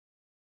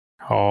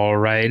All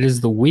right, it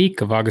is the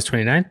week of August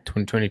 29th,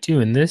 2022,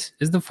 and this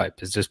is the Fight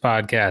Business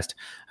Podcast.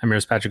 I'm your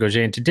host, Patrick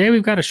Auger, and today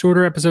we've got a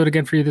shorter episode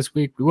again for you this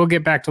week. We will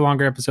get back to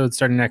longer episodes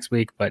starting next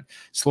week, but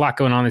there's a lot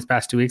going on these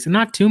past 2 weeks and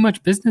not too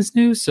much business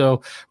news, so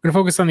we're going to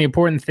focus on the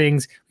important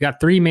things. We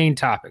got three main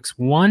topics.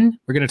 One,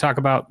 we're going to talk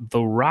about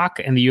The Rock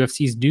and the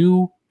UFC's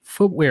new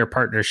footwear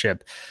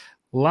partnership.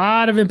 A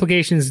lot of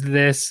implications to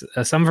this,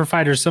 some for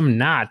fighters, some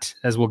not,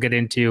 as we'll get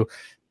into.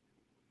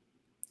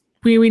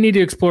 We need to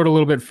explore it a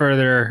little bit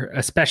further,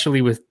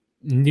 especially with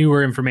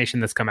newer information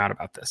that's come out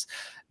about this.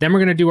 Then we're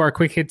going to do our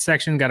quick hit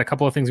section. Got a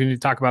couple of things we need to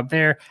talk about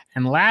there.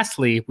 And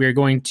lastly, we're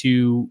going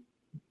to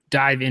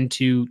dive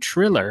into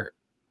Triller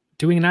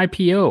doing an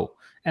IPO,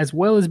 as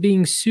well as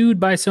being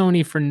sued by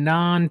Sony for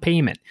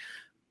non-payment.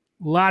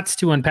 Lots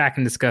to unpack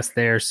and discuss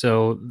there,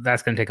 so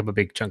that's going to take up a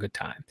big chunk of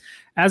time.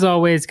 As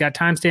always, got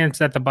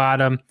timestamps at the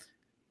bottom.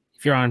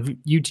 If you're on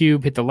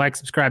YouTube, hit the like,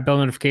 subscribe, bell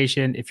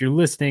notification. If you're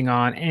listening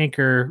on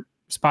Anchor,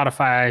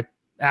 Spotify,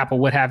 Apple,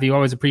 what have you,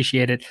 always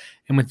appreciate it.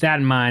 And with that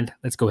in mind,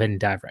 let's go ahead and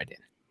dive right in.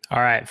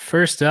 All right,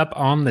 first up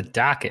on the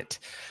docket,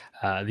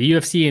 the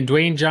UFC and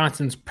Dwayne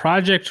Johnson's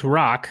Project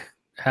Rock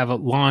have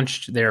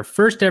launched their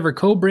first ever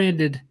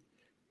co-branded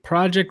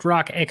Project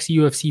Rock X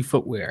UFC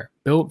footwear,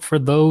 built for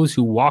those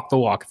who walk the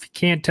walk. If you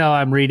can't tell,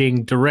 I'm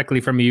reading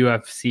directly from a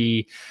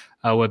UFC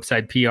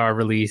website PR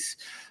release.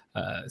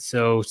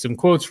 So some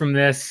quotes from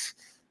this.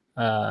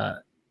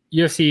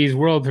 UFC's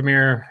world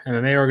premier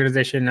MMA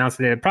organization announced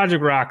today that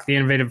Project Rock, the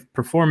innovative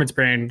performance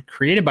brand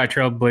created by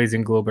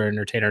trailblazing global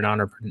entertainer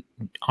and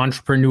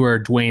entrepreneur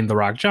Dwayne The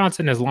Rock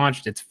Johnson, has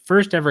launched its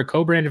first ever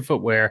co-branded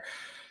footwear,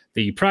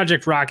 the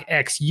Project Rock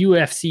X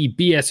UFC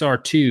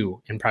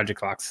BSR2 in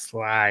Project Rock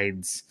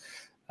slides.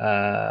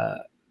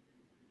 Let's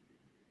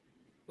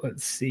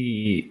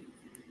see.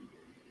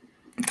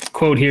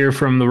 Quote here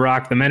from The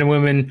Rock: "The men and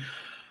women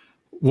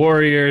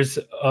warriors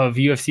of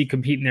UFC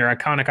compete in their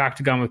iconic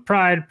octagon with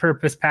pride,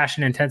 purpose,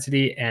 passion,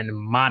 intensity, and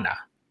mana,"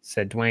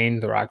 said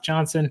Dwayne The Rock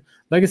Johnson.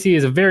 "Legacy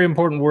is a very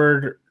important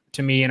word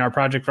to me, and our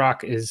Project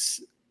Rock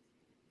is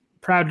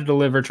proud to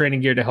deliver training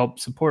gear to help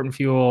support and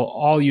fuel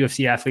all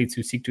UFC athletes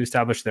who seek to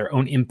establish their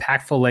own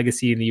impactful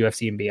legacy in the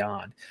UFC and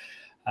beyond."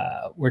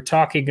 We're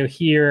talking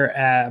here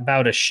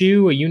about a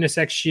shoe, a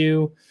unisex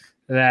shoe,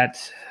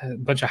 that a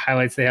bunch of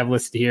highlights they have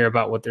listed here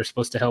about what they're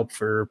supposed to help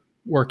for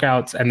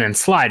workouts, and then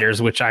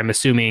sliders, which I'm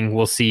assuming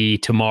we'll see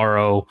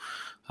tomorrow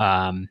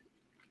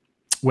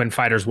when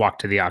fighters walk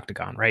to the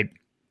octagon, right?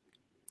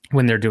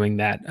 When they're doing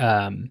that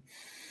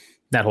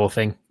whole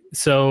thing.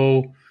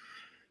 So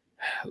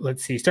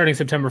let's see. Starting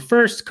September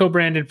 1st,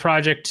 co-branded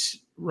Project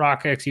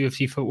Rock X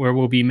UFC footwear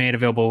will be made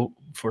available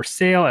for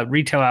sale at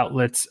retail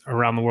outlets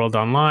around the world,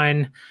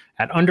 online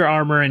at Under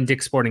Armour and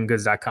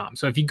Dick'sSportingGoods.com.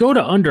 So if you go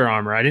to Under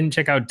Armour, I didn't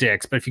check out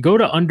Dick's, but if you go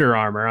to Under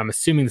Armour, I'm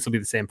assuming this will be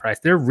the same price.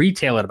 They're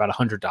retail at about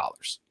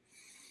 $100.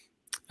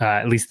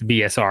 At least the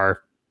BSR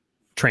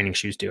training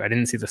shoes do. I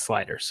didn't see the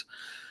sliders.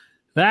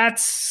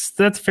 That's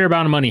a fair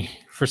amount of money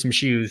for some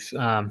shoes.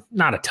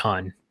 Not a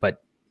ton,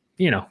 but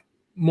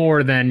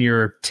more than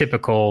your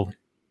typical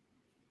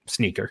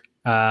sneaker.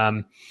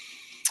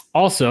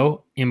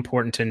 Also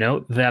important to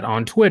note that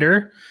on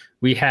Twitter,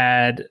 we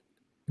had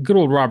good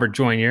old Robert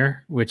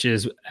Joyner, which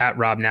is at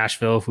Rob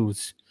Nashville,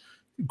 who's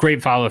great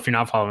follow if you're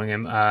not following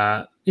him,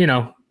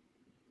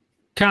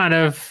 kind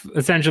of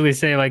essentially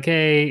say like,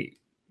 "Hey,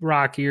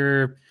 Rock,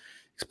 you're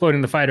exploiting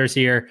the fighters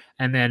here."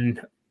 And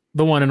then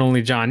the one and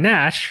only John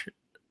Nash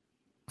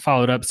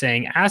followed up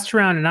saying, "Asked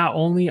around, and not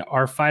only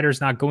are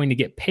fighters not going to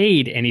get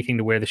paid anything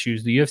to wear the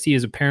shoes, the UFC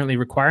is apparently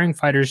requiring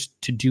fighters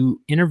to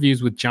do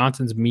interviews with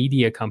Johnson's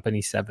media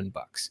company,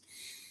 $7."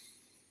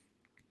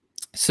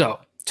 So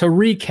to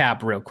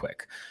recap real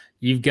quick,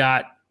 you've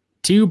got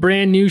two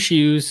brand new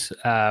shoes,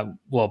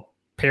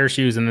 pair of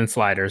shoes and then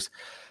sliders.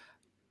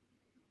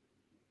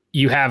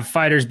 You have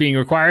fighters being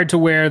required to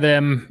wear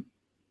them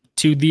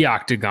to the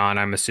octagon,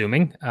 I'm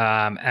assuming,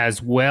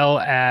 as well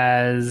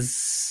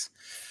as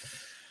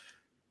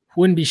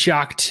wouldn't be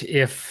shocked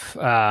if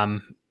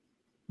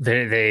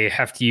they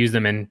have to use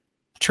them in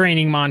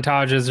training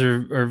montages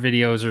or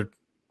videos or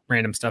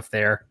random stuff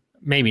there.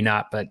 Maybe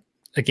not, but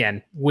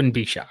again, wouldn't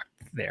be shocked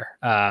there.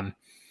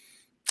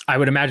 I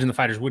would imagine the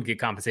fighters would get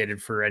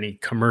compensated for any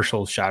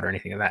commercial shot or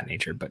anything of that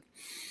nature.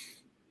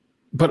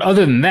 But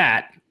other than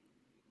that,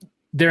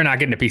 they're not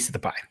getting a piece of the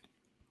pie.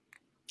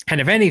 And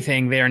if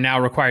anything, they are now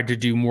required to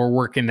do more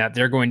work in that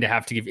they're going to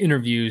have to give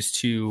interviews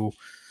to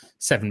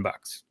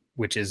 $7,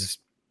 which is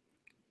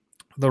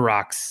The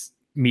Rock's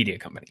media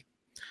company.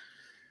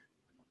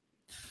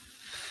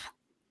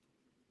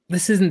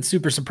 This isn't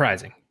super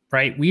surprising,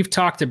 right? We've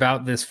talked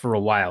about this for a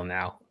while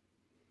now.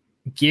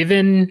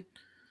 Given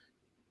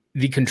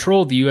the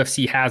control the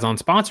UFC has on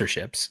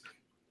sponsorships,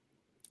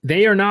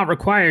 they are not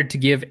required to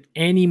give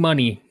any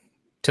money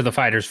to the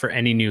fighters for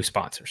any new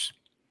sponsors.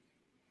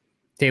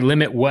 They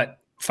limit what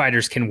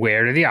fighters can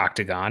wear to the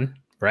octagon,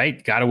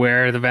 right? Got to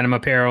wear the Venom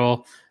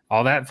apparel,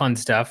 all that fun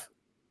stuff.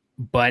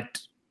 But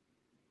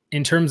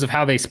in terms of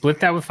how they split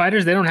that with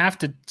fighters, they don't have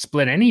to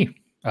split any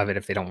of it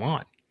if they don't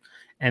want.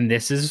 And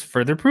this is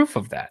further proof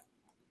of that.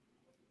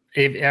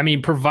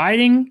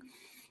 Providing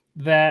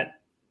that,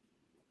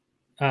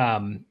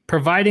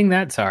 providing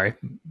that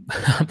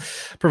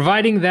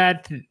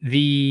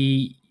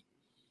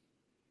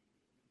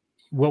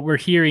what we're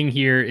hearing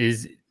here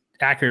is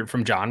accurate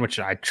from John, which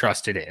I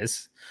trust it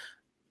is.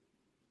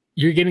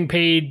 You're getting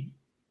paid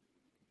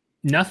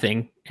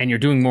nothing, and you're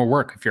doing more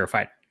work if you're a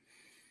fighter.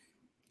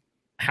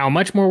 How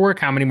much more work,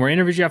 how many more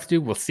interviews you have to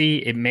do, we'll see.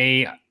 It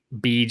may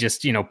be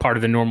just, part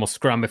of the normal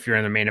scrum if you're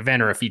in the main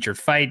event or a featured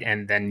fight,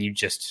 and then you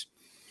just,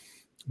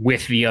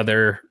 with the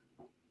other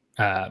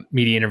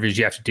media interviews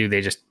you have to do,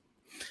 they just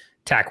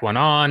tack one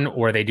on,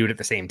 or they do it at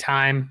the same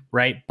time,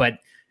 right? But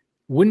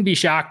wouldn't be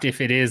shocked if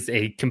it is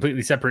a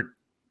completely separate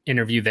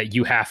interview that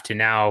you have to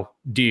now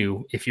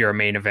do if you're a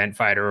main event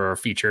fighter or a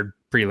featured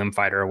prelim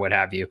fighter or what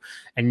have you,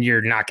 and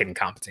you're not getting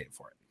compensated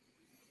for it.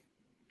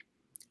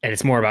 And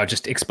it's more about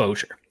just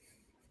exposure.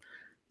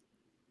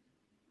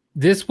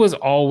 This was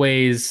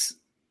always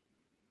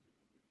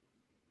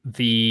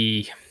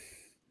the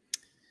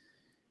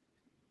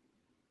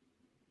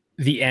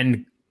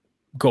end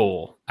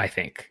goal, I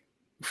think,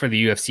 for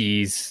the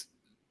UFC's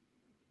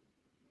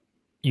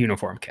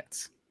uniform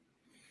kits.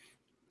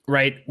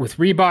 Right? With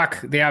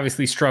Reebok, they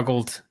obviously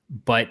struggled,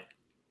 but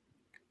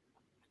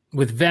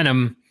with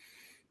Venom,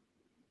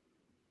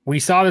 we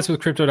saw this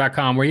with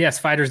Crypto.com where, yes,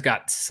 fighters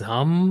got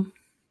some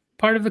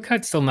part of the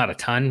cut, still not a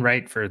ton,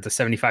 right? For the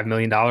 $75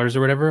 million or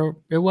whatever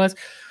it was.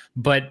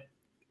 But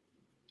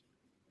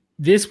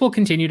this will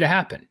continue to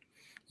happen.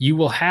 You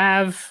will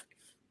have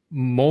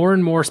more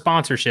and more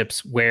sponsorships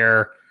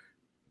where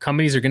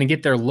companies are going to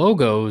get their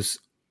logos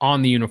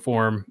on the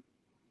uniform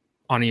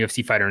on a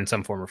UFC fighter in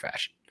some form or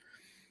fashion.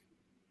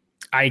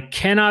 I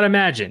cannot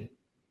imagine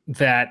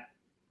that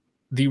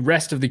the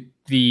rest of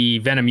the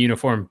Venom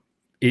uniform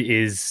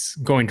is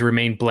going to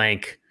remain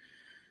blank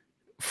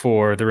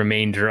for the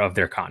remainder of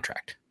their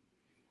contract.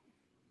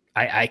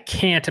 I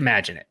can't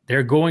imagine it.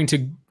 They're going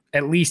to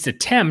at least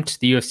attempt,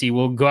 the UFC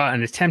will go out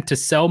and attempt to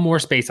sell more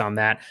space on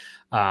that.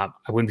 I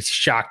wouldn't be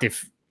shocked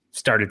if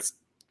started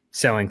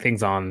selling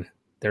things on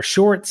their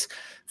shorts.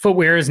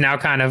 Footwear is now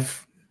kind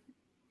of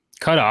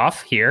cut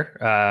off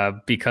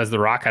here because The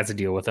Rock has a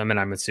deal with them, and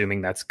I'm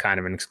assuming that's kind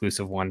of an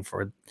exclusive one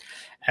for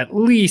at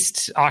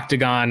least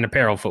Octagon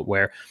apparel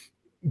footwear.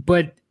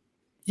 But,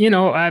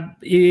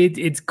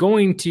 it's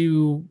going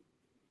to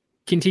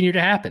continue to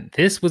happen.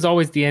 This was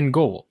always the end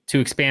goal, to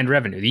expand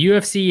revenue. The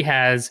UFC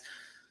has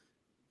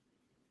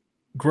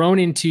grown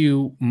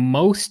into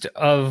most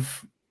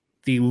of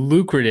the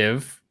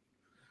lucrative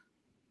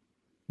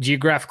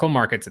geographical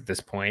markets at this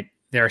point.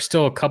 There are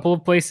still a couple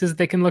of places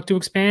they can look to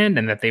expand,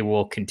 and that they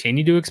will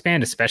continue to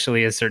expand,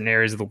 especially as certain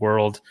areas of the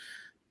world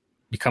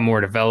become more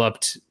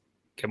developed,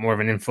 get more of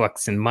an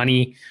influx in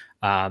money.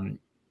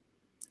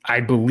 I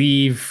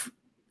believe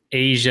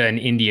Asia and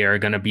India are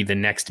going to be the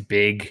next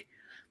big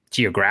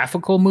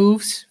geographical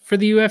moves for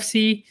the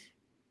UFC,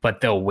 but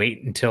they'll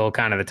wait until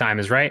kind of the time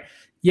is right.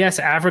 Yes,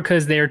 Africa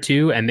is there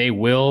too, and they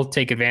will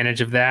take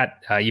advantage of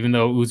that. Even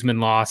though Usman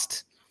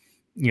lost,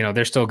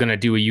 they're still going to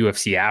do a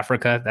UFC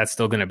Africa. That's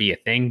still going to be a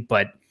thing.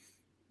 But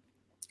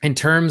in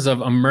terms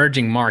of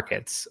emerging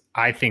markets,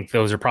 I think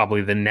those are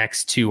probably the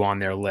next two on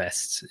their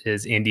list,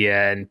 is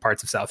India and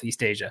parts of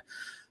Southeast Asia.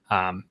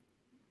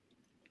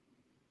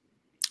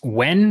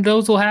 When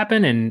those will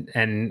happen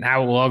and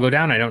how it will all go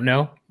down, I don't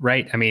know,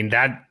 right? I mean,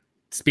 that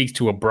speaks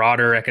to a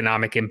broader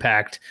economic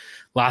impact.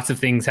 Lots of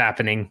things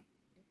happening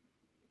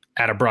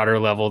at a broader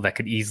level that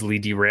could easily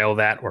derail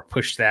that or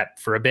push that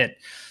for a bit.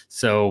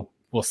 So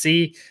we'll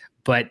see.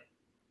 But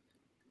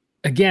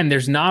again,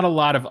 there's not a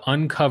lot of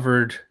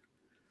uncovered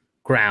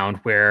ground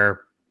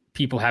where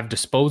people have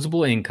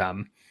disposable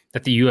income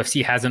that the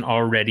UFC hasn't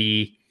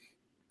already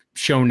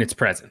shown its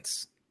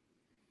presence.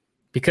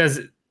 Because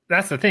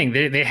that's the thing.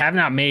 They have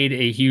not made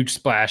a huge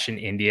splash in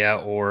India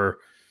or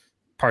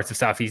parts of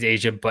Southeast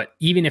Asia. But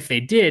even if they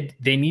did,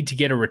 they need to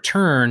get a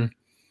return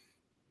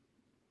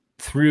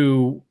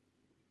through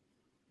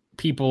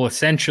people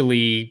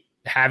essentially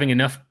having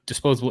enough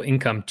disposable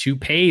income to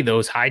pay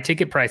those high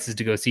ticket prices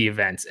to go see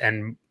events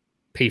and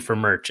pay for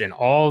merch and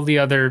all the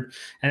other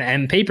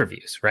and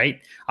pay-per-views,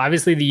 right?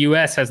 Obviously the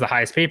US has the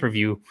highest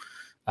pay-per-view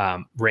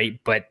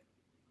rate, but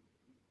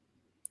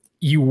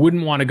you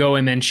wouldn't want to go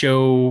and then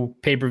show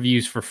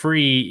pay-per-views for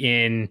free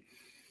in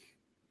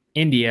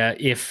India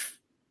if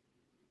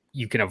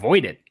you can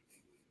avoid it,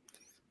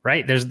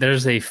 right?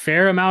 There's a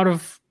fair amount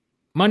of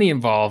money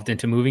involved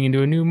into moving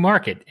into a new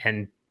market,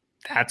 and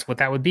that's what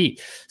that would be.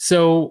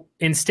 So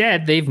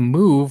instead, they've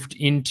moved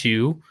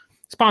into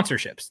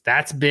sponsorships.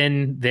 That's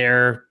been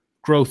their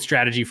growth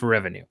strategy for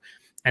revenue,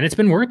 and it's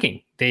been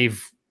working.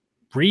 They've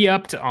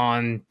re-upped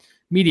on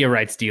media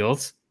rights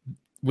deals,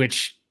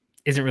 which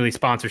isn't really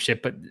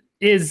sponsorship, but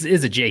is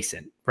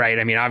adjacent, right?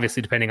 I mean,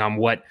 obviously, depending on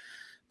what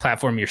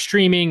platform you're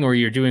streaming or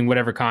you're doing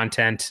whatever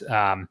content,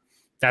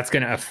 that's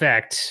going to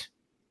affect,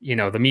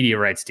 the media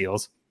rights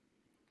deals.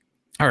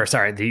 Or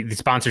sorry, the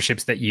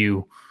sponsorships that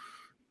you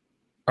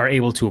are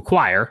able to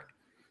acquire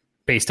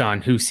based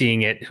on who's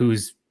seeing it,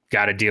 who's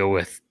got to deal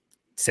with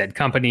said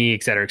company,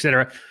 et cetera, et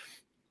cetera.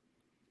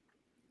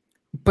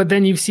 But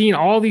then you've seen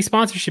all these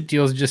sponsorship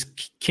deals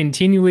just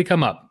continually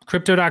come up.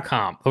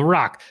 Crypto.com, The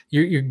Rock,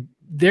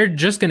 they're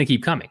just going to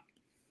keep coming.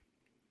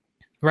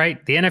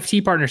 Right? The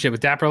NFT partnership with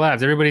Dapper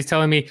Labs. Everybody's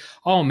telling me,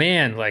 oh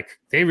man, like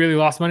they really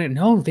lost money.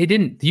 No, they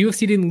didn't. The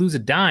UFC didn't lose a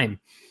dime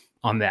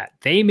on that.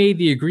 They made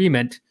the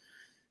agreement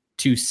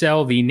to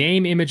sell the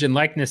name, image, and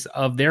likeness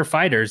of their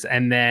fighters.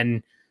 And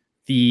then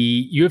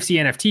the UFC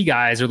NFT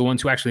guys are the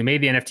ones who actually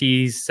made the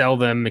NFTs, sell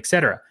them,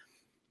 etc.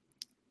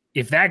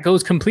 If that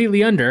goes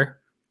completely under,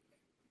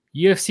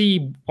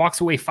 UFC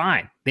walks away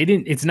fine.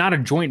 It's not a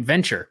joint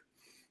venture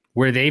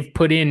where they've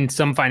put in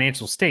some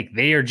financial stake.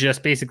 They are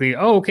just basically,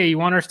 oh, okay, you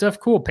want our stuff?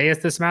 Cool. Pay us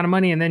this amount of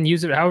money and then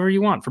use it however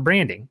you want for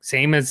branding.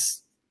 Same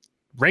as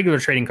regular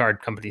trading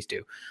card companies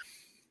do.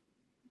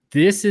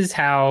 This is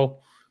how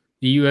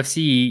the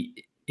UFC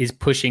is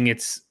pushing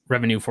its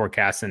revenue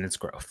forecasts and its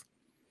growth.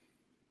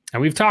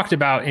 And we've talked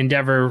about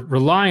Endeavor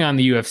relying on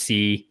the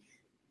UFC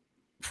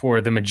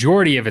for the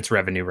majority of its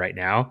revenue right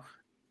now.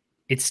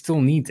 It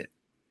still needs it.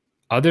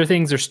 Other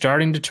things are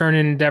starting to turn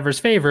in Endeavor's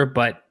favor,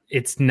 but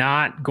it's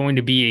not going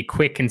to be a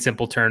quick and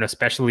simple turn,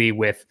 especially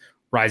with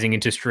rising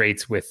interest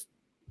rates with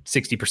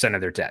 60% of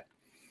their debt.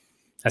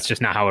 That's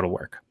just not how it'll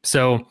work.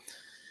 So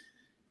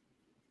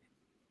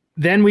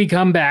then we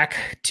come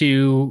back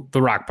to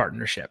the Rock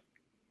partnership.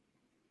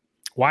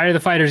 Why are the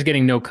fighters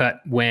getting no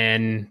cut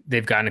when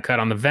they've gotten a cut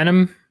on the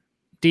Venom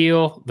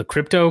deal, the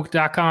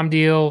Crypto.com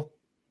deal,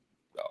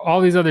 all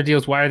these other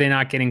deals? Why are they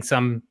not getting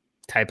some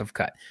type of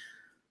cut?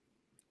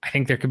 I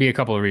think there could be a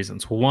couple of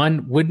reasons.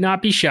 One, would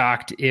not be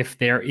shocked if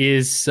there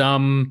is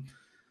some,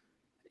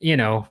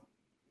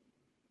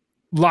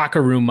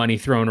 locker room money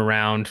thrown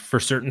around for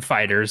certain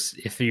fighters.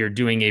 If you're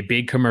doing a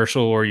big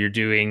commercial or you're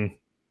doing,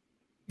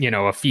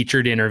 a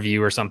featured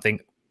interview or something,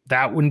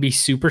 that wouldn't be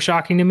super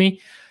shocking to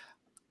me.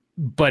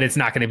 But it's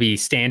not going to be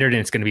standard and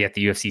it's going to be at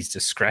the UFC's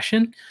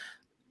discretion.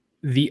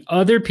 The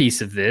other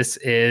piece of this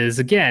is,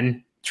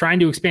 again, trying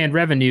to expand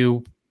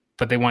revenue,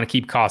 but they want to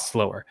keep costs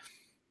lower.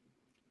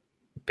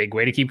 Big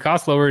way to keep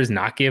costs lower is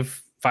not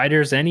give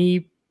fighters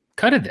any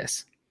cut of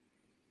this.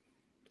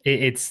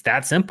 It's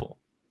that simple.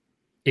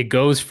 It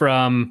goes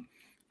from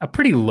a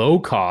pretty low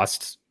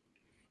cost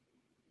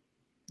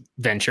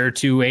venture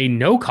to a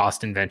no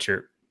cost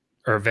venture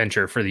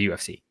for the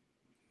UFC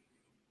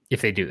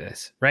if they do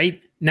this, right?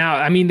 Now,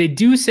 I mean, they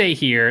do say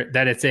here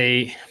that it's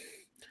a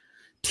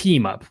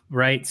team up,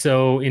 right?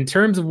 So in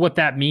terms of what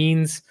that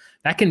means,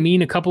 that can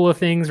mean a couple of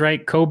things,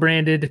 right?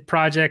 Co-branded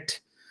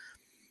project.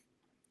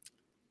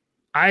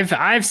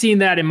 I've seen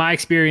that in my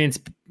experience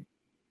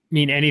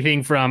mean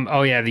anything from,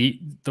 oh yeah, the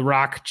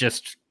Rock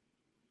just,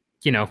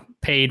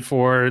 paid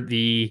for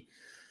the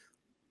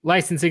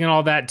licensing and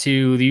all that,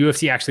 to the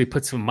UFC actually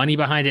puts some money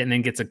behind it and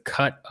then gets a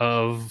cut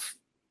of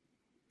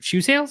shoe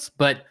sales.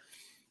 But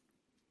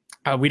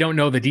we don't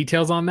know the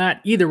details on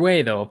that. Either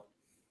way, though,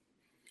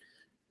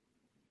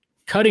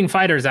 cutting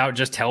fighters out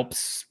just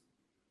helps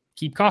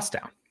keep costs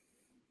down.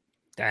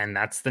 And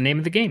that's the name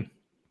of the game,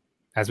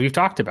 as we've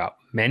talked about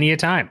many a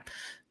time.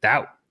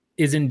 That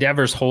is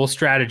Endeavor's whole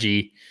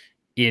strategy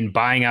in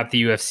buying out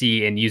the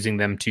UFC and using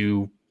them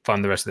to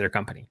fund the rest of their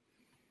company.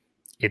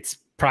 It's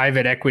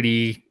private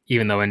equity,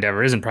 even though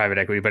Endeavor isn't private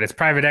equity, but it's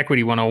private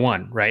equity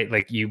 101, right?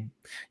 Like you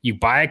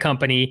buy a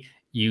company,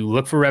 you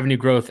look for revenue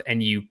growth,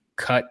 and you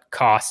cut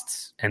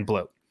costs and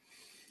bloat.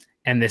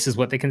 And this is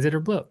what they consider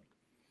bloat.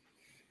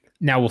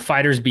 Now, will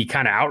fighters be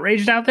kind of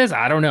outraged about this?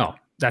 I don't know.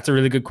 That's a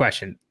really good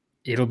question.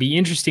 It'll be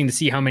interesting to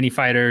see how many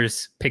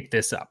fighters pick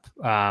this up.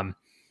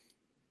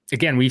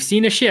 Again, we've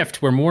seen a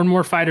shift where more and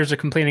more fighters are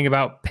complaining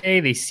about pay.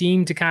 They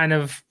seem to kind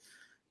of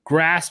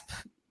grasp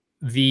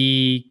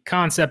the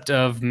concept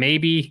of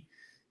maybe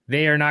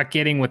they are not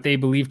getting what they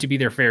believe to be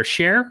their fair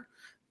share.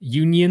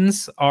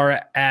 Unions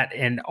are at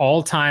an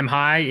all-time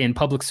high in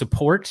public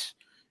support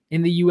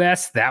in the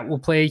U.S. That will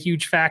play a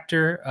huge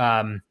factor.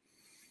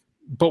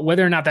 But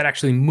whether or not that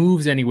actually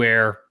moves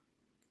anywhere,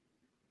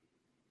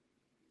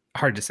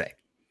 hard to say,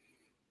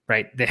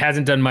 right? It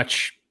hasn't done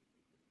much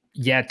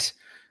yet.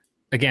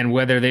 Again,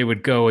 whether they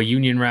would go a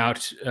union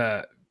route,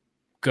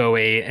 go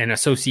an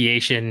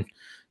association,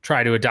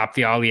 try to adopt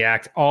the Ali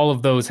Act, all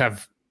of those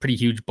have pretty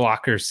huge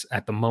blockers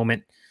at the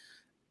moment.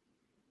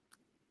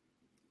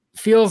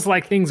 Feels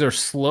like things are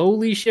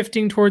slowly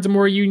shifting towards a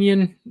more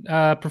union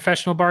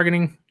professional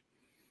bargaining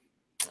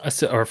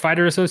or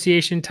fighter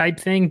association type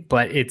thing,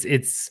 but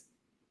it's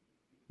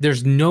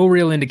there's no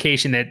real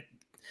indication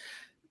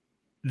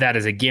that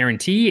is a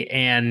guarantee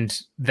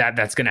and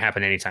that's going to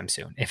happen anytime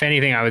soon. If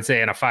anything, I would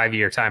say in a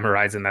 5-year time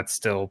horizon, that's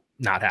still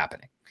not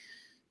happening.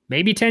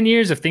 Maybe 10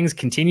 years if things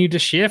continue to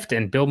shift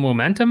and build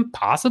momentum,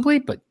 possibly,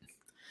 but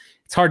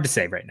it's hard to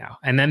say right now.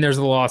 And then there's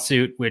the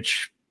lawsuit,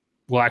 which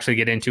we'll actually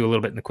get into a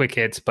little bit in the quick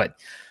hits, but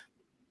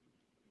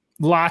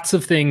lots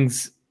of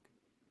things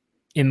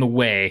in the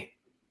way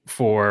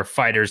for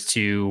fighters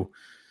to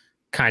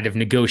kind of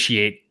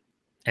negotiate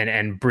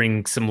and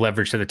bring some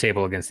leverage to the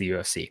table against the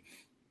UFC.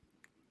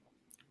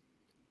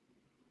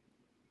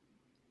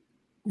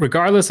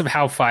 Regardless of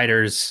how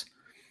fighters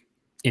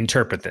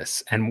interpret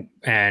this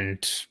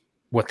and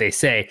what they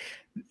say,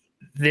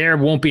 there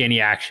won't be any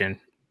action,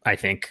 I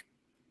think,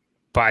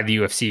 by the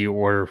UFC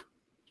or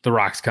The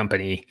Rock's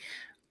company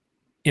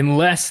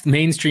unless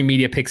mainstream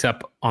media picks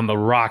up on The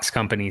Rock's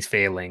company's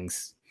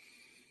failings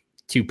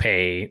to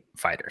pay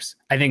fighters.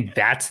 I think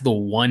that's the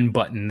one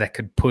button that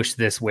could push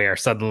this, where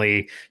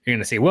suddenly you're going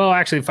to say, well,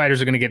 actually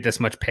fighters are going to get this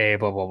much pay,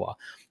 blah, blah, blah.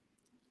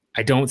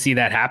 I don't see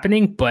that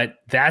happening, but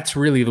that's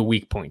really the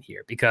weak point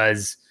here,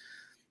 because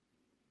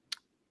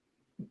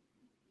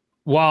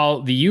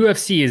while the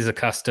UFC is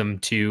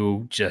accustomed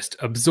to just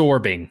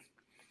absorbing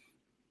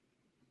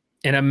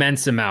an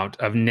immense amount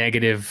of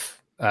negative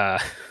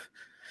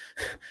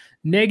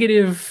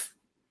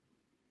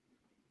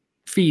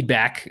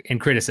feedback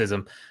and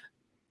criticism,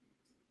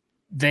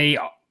 they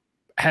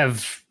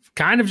have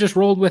kind of just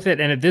rolled with it,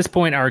 and at this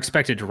point are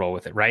expected to roll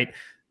with it, right?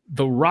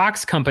 The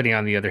Rock's company,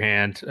 on the other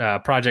hand,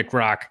 Project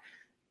Rock,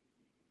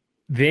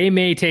 they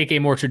may take a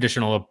more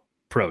traditional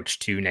approach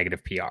to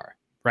negative PR,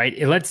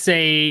 right? Let's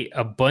say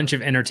a bunch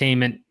of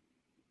entertainment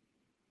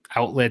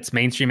outlets,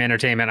 mainstream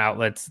entertainment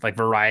outlets like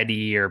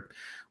Variety or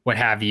what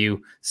have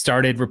you,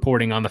 started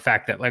reporting on the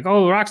fact that, like,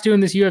 oh, The Rock's doing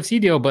this UFC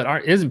deal,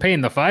 but isn't paying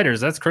the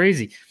fighters. That's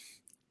crazy.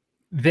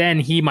 Then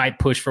he might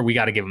push for, we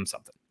got to give him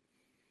something.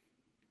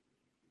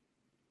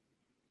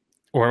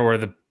 Or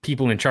the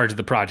people in charge of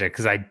the project,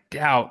 because I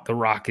doubt The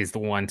Rock is the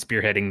one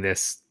spearheading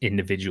this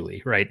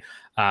individually, right?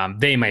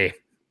 They may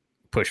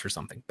push for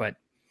something, but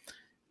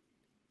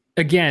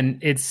again,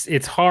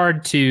 it's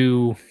hard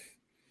to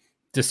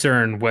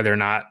discern whether or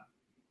not,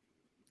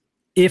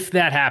 if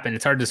that happened,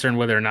 it's hard to discern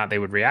whether or not they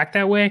would react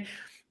that way.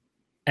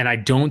 And I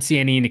don't see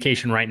any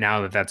indication right now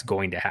that that's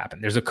going to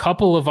happen. There's a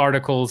couple of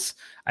articles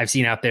I've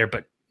seen out there,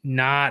 but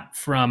not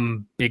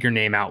from bigger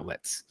name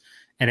outlets.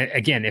 And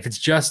again, if it's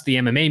just the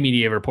MMA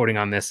media reporting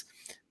on this,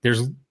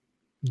 there's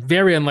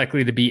very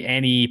unlikely to be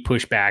any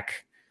pushback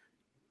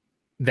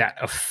that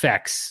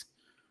affects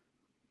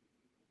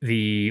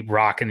the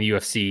Rock and the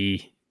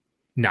UFC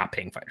not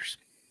paying fighters.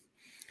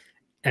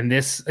 And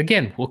this,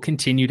 again, will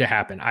continue to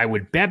happen. I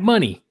would bet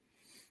money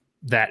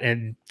that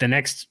in the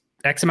next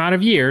X amount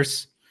of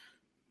years,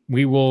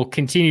 we will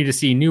continue to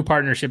see new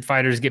partnership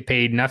fighters get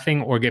paid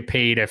nothing or get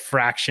paid a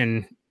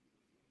fraction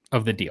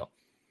of the deal.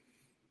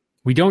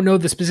 We don't know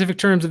the specific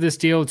terms of this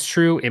deal. It's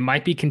true. It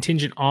might be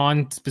contingent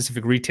on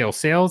specific retail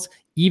sales.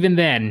 Even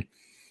then,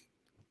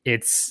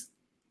 it's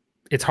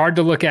hard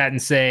to look at and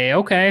say,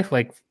 okay,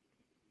 like,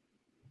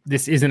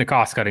 this isn't a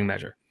cost-cutting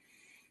measure.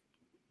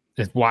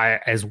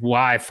 As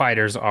why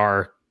fighters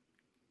are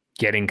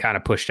getting kind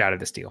of pushed out of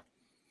this deal.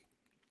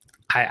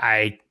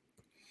 I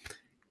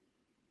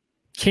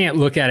can't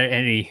look at it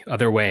any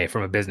other way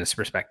from a business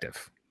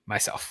perspective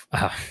myself.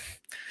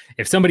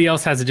 If somebody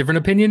else has a different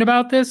opinion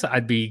about this,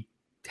 I'd be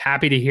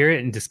happy to hear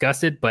it and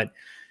discuss it. But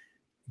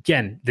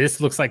again, this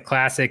looks like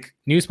classic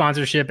new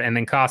sponsorship and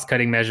then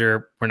cost-cutting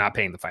measure. We're not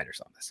paying the fighters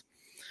on this.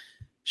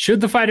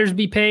 Should the fighters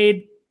be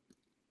paid?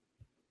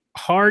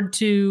 Hard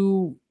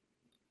to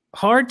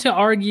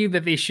argue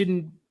that they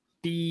shouldn't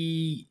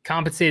be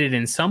compensated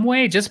in some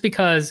way, just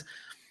because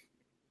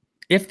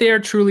if they're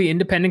truly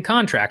independent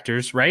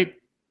contractors, right,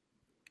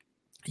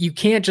 you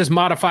can't just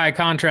modify a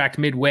contract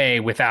midway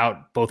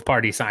without both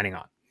parties signing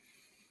on.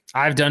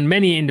 I've done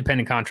many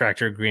independent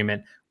contractor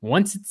agreement.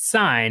 Once it's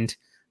signed,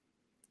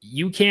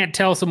 you can't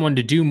tell someone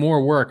to do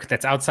more work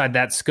that's outside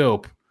that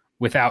scope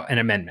without an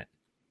amendment,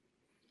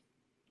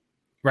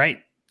 right?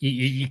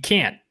 You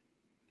can't.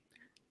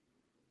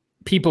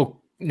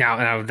 People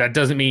now that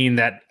doesn't mean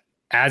that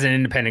as an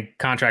independent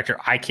contractor,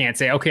 I can't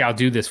say, okay, I'll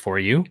do this for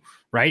you,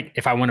 right?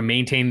 If I want to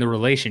maintain the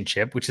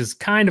relationship, which is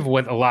kind of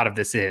what a lot of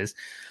this is.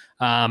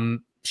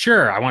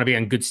 Sure, I want to be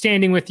on good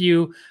standing with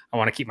you. I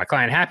want to keep my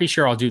client happy.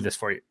 Sure, I'll do this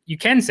for you. You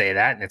can say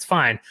that and it's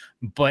fine.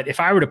 But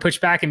if I were to push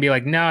back and be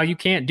like, no, you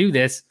can't do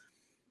this,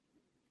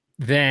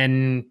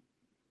 then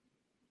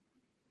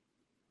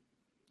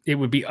it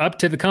would be up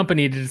to the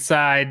company to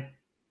decide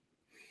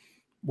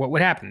what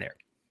would happen there.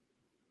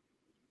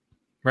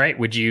 Right?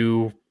 Would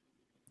you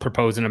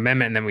propose an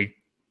amendment and then we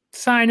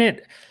sign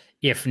it?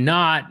 If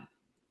not,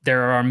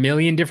 there are a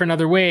million different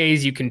other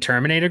ways you can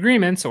terminate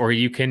agreements, or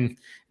you can, in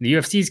the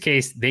UFC's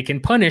case, they can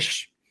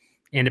punish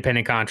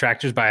independent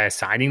contractors by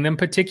assigning them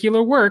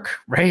particular work,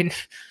 right?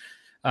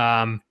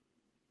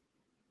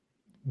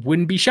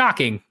 Wouldn't be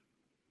shocking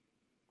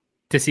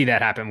to see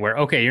that happen where,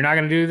 okay, you're not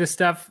going to do this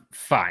stuff?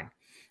 Fine.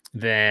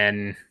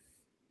 Then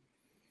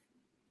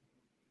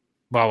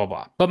blah, blah,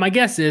 blah. But my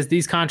guess is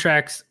these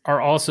contracts are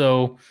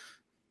also,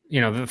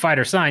 the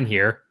fighter sign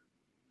here,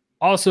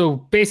 also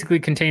basically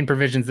contain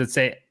provisions that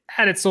say,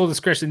 at its sole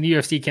discretion, the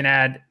UFC can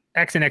add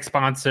X and X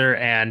sponsor,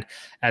 and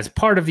as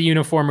part of the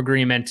uniform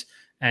agreement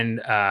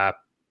and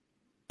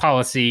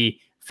policy,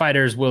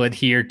 fighters will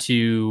adhere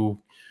to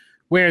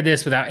wear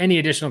this without any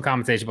additional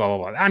compensation, blah,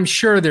 blah, blah. I'm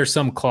sure there's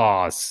some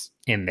clause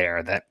in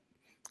there that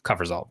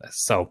covers all this.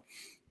 So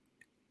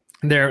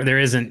there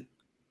isn't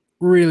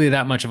really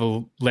that much of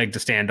a leg to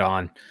stand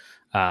on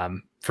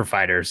for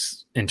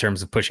fighters in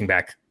terms of pushing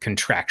back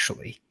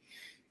contractually.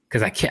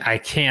 Because I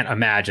can't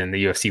imagine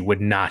the UFC would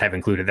not have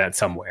included that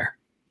somewhere,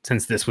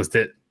 since this was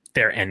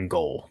their end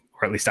goal,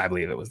 or at least I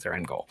believe it was their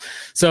end goal.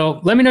 So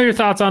let me know your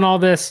thoughts on all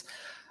this.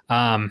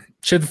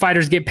 Should the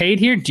fighters get paid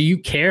here? Do you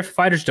care if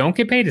fighters don't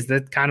get paid? Is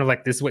that kind of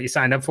like, this is what you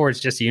signed up for? It's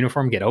just a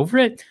uniform, get over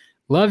it.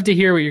 Love to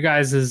hear what your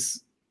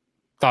guys'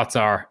 thoughts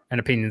are and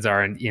opinions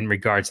are in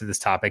regards to this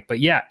topic. But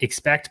yeah,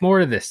 expect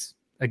more of this.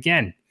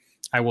 Again,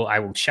 I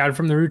will shout it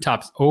from the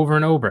rooftops over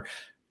and over.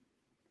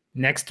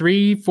 Next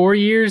 3-4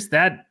 years,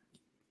 that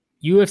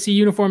UFC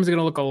uniform is going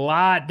to look a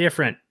lot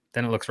different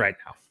than it looks right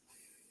now.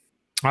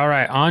 All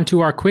right, on to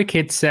our quick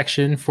hits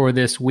section for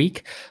this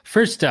week.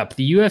 First up,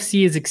 the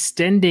UFC is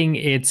extending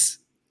its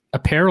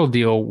apparel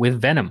deal with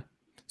Venom.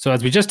 So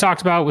as we just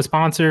talked about with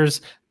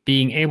sponsors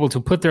being able to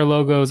put their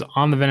logos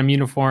on the Venom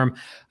uniform,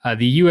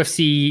 the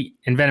UFC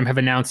and Venom have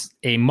announced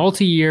a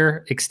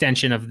multi-year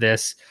extension of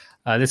this.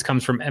 This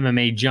comes from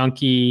MMA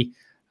Junkie.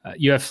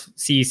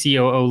 UFC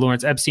COO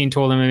Lawrence Epstein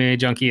told MMA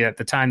Junkie at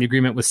the time the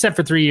agreement was set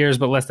for 3 years,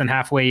 but less than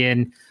halfway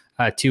in,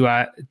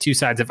 two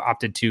sides have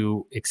opted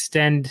to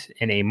extend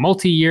in a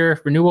multi-year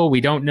renewal.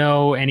 We don't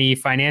know any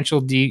financial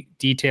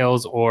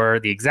details or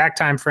the exact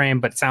time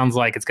frame, but it sounds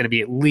like it's going to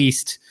be at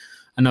least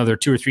another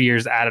 2 or 3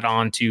 years added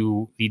on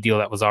to the deal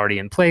that was already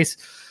in place.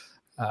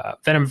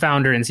 Venom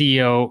founder and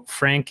CEO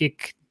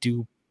Frankic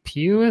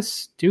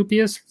Dupuis,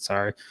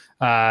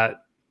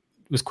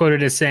 was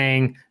quoted as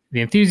saying,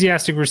 "The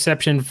enthusiastic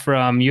reception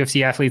from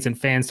UFC athletes and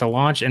fans to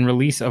launch and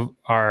release of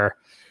our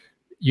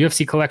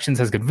UFC collections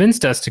has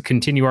convinced us to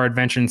continue our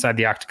adventure inside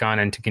the octagon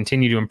and to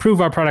continue to improve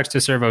our products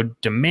to serve a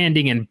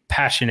demanding and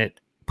passionate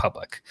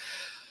public."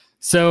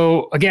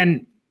 So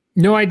again,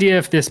 no idea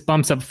if this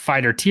bumps up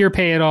fighter tier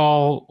pay at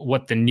all,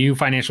 what the new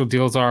financial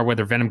deals are,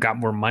 whether Venom got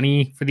more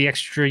money for the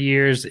extra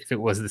years, if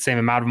it was the same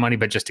amount of money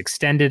but just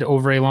extended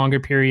over a longer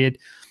period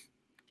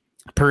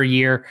per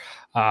year.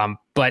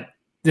 But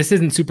this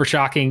isn't super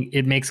shocking.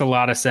 It makes a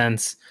lot of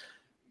sense.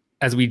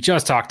 As we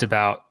just talked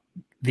about,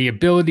 the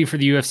ability for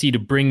the UFC to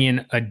bring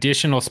in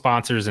additional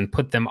sponsors and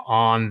put them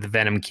on the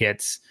Venom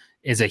kits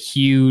is a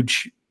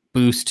huge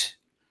boost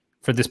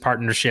for this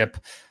partnership.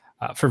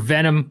 For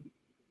Venom,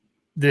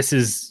 this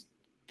is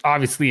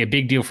obviously a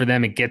big deal for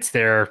them. It gets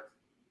their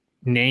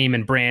name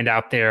and brand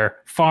out there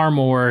far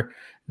more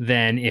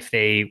than if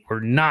they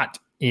were not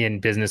in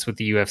business with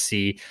the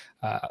UFC.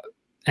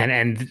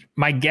 And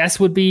my guess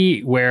would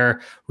be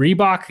where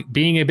Reebok,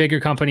 being a bigger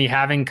company,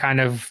 having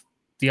kind of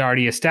the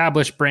already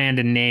established brand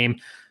and name,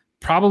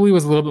 probably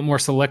was a little bit more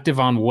selective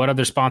on what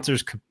other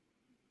sponsors could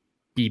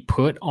be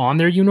put on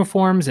their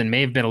uniforms and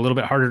may have been a little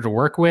bit harder to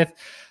work with.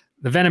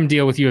 The Venom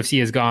deal with UFC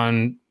has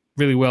gone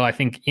really well, I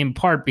think, in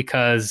part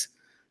because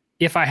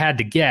if I had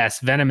to guess,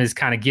 Venom is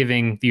kind of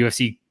giving the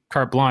UFC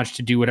carte blanche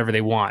to do whatever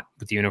they want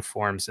with the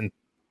uniforms and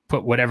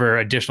put whatever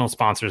additional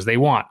sponsors they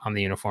want on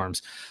the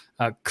uniforms.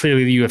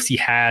 Clearly, the UFC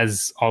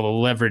has all the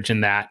leverage in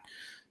that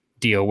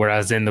deal,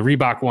 whereas in the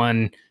Reebok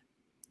one,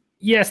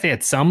 yes, they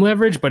had some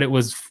leverage, but it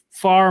was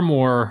far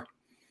more,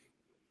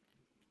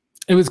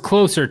 it was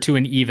closer to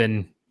an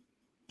even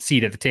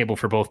seat at the table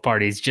for both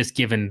parties, just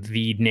given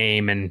the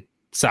name and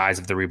size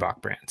of the Reebok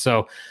brand.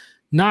 So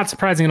not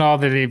surprising at all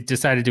that they've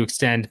decided to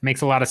extend. Makes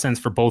a lot of sense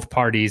for both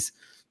parties.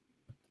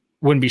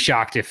 Wouldn't be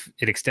shocked if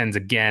it extends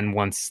again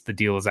once the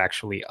deal is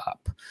actually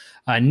up.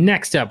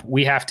 Next up,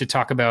 we have to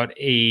talk about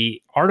an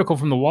article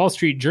from the Wall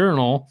Street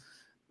Journal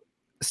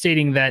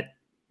stating that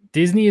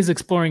Disney is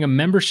exploring a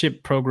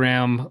membership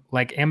program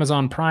like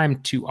Amazon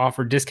Prime to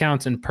offer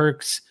discounts and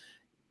perks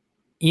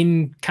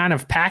in kind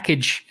of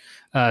package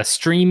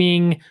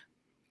streaming,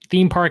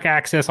 theme park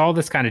access, all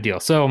this kind of deal.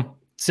 So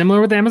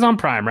similar with Amazon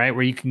Prime, right?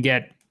 Where you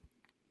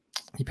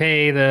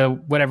pay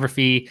the whatever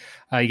fee,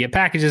 you get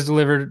packages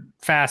delivered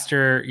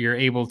faster. You're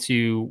able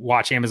to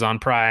watch Amazon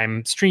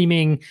Prime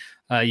streaming.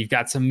 You've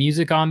got some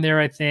music on there,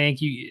 I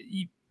think.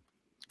 You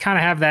kind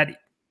of have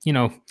that,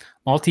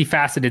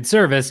 multifaceted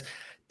service.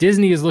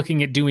 Disney is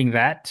looking at doing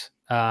that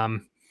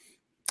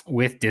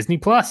with Disney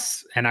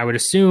Plus, and I would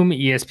assume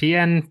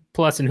ESPN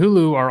Plus and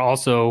Hulu are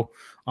also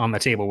on the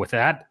table with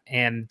that.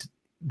 And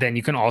then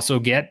you can also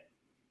get,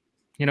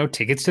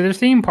 tickets to their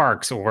theme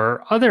parks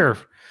or other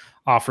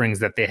offerings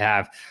that they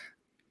have.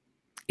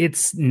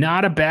 It's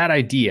not a bad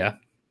idea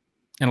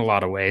in a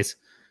lot of ways,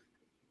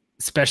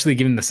 especially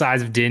given the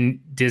size of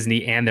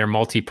Disney and their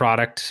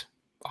multi-product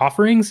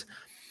offerings.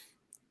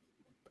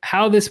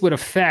 How this would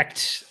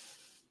affect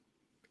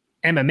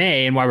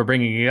MMA and why we're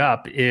bringing it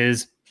up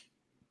is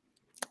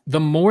the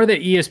more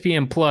that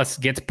ESPN Plus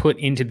gets put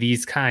into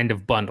these kind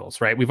of bundles,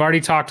 right? We've already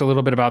talked a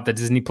little bit about the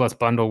Disney Plus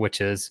bundle, which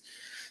is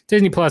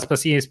Disney Plus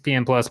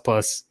ESPN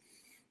plus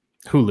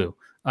Hulu.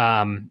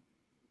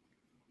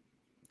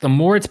 The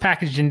more it's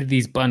packaged into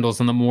these bundles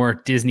and the more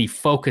Disney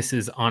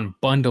focuses on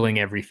bundling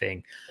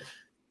everything,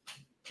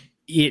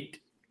 it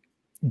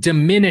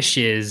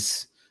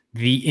diminishes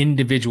the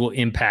individual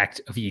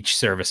impact of each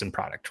service and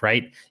product,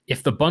 right?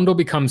 If the bundle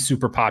becomes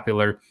super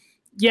popular,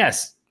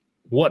 yes,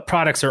 what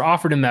products are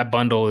offered in that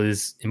bundle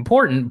is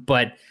important,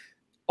 but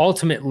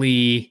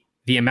ultimately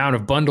the amount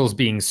of bundles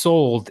being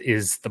sold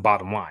is the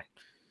bottom line,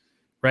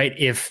 right?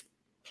 If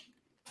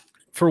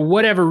for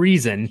whatever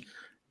reason,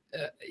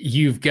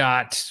 you've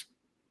got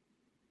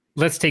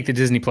let's take the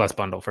Disney Plus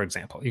bundle, for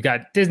example. You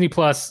got Disney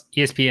Plus,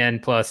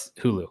 ESPN Plus,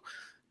 Hulu.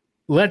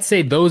 Let's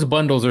say those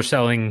bundles are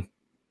selling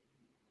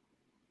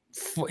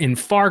in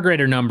far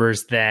greater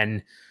numbers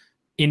than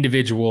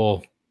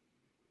individual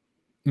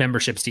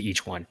memberships to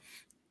each one.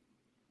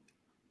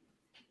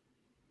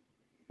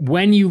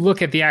 When you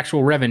look at the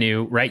actual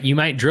revenue, right, you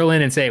might drill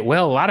in and say,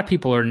 well, a lot of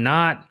people are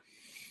not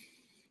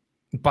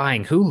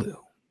buying Hulu.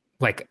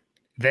 Like,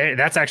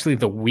 that's actually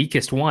the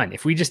weakest one.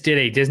 If we just did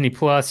a Disney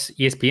Plus,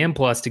 ESPN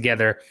Plus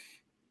together,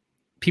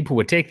 people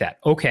would take that.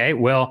 Okay,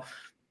 well,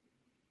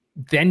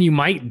 then you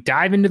might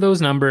dive into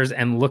those numbers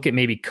and look at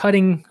maybe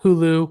cutting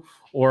Hulu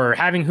or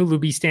having Hulu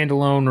be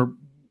standalone or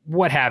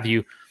what have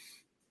you.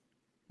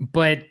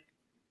 But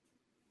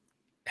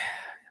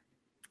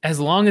as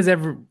long as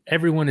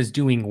everyone is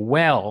doing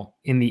well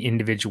in the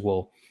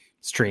individual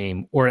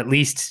stream, or at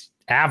least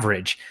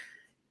average,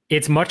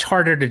 it's much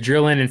harder to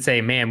drill in and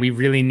say, man, we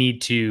really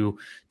need to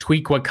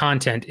tweak what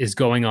content is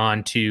going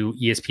on to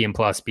ESPN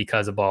Plus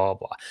because of blah,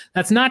 blah, blah.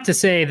 That's not to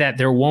say that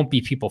there won't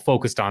be people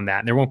focused on that.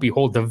 And there won't be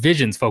whole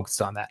divisions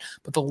focused on that.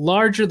 But the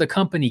larger the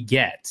company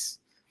gets,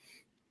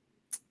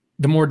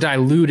 the more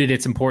diluted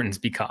its importance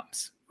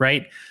becomes,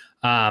 right?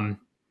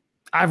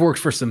 I've worked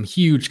for some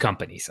huge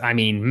companies. I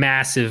mean,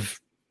 massive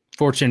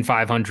Fortune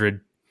 500,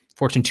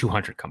 Fortune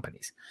 200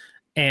 companies.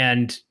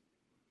 And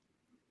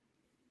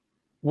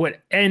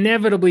what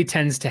inevitably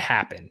tends to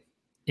happen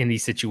in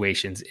these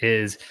situations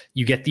is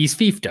you get these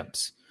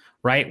fiefdoms,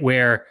 right?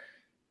 Where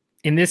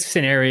in this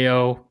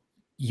scenario,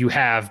 you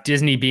have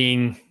Disney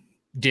being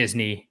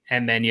Disney,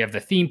 and then you have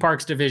the theme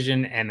parks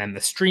division, and then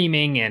the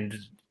streaming, and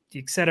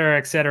et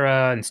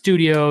cetera, and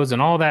studios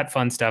and all that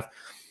fun stuff.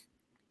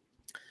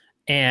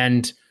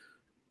 And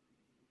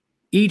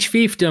each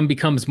fiefdom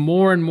becomes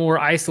more and more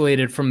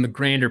isolated from the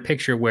grander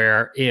picture,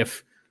 where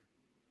if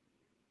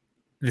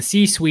the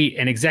C-suite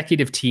and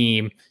executive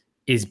team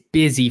is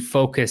busy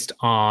focused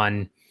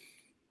on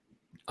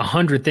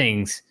 100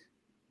 things,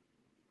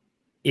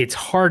 it's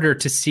harder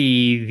to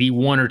see the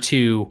one or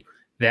two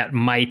that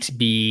might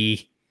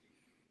be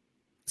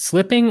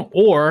slipping,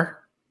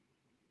 or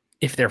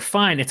if they're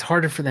fine, it's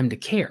harder for them to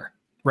care,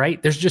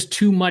 right? There's just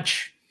too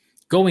much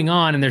going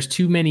on, and there's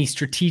too many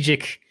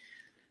strategic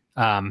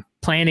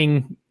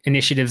planning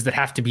initiatives that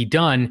have to be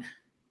done.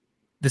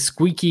 The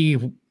squeaky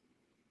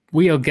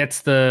wheel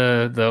gets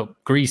the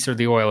grease or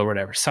the oil or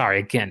whatever. Sorry,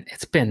 again,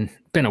 it's been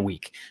a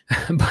week,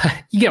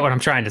 but you get what I'm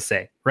trying to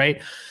say,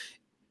 right?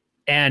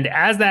 And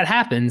as that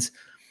happens,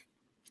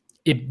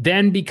 it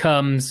then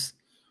becomes,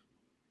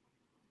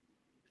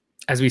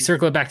 as we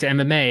circle it back to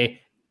MMA,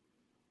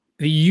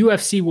 the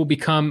UFC will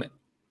become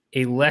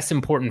a less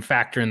important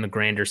factor in the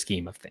grander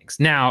scheme of things.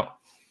 Now,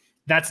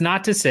 that's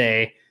not to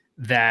say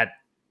that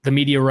the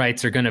media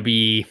rights are going to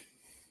be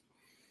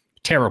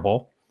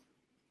terrible,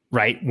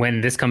 right?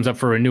 When this comes up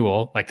for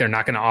renewal, like, they're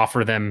not going to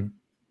offer them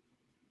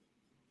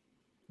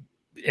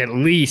at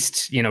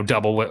least,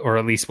 double what, or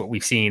at least what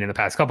we've seen in the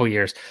past couple of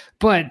years.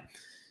 But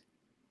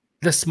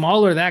the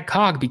smaller that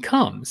cog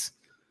becomes,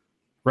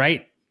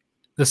 right?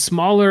 The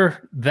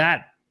smaller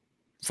that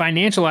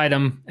financial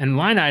item and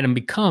line item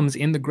becomes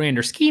in the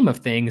grander scheme of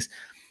things,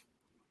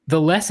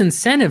 the less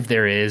incentive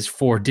there is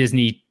for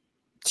Disney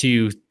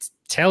to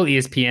tell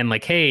ESPN,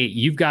 like, hey,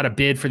 you've got to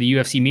bid for the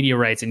UFC media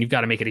rights and you've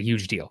got to make it a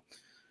huge deal.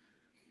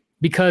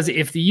 Because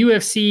if the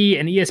UFC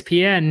and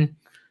ESPN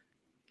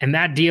and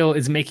that deal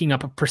is making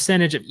up a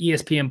percentage of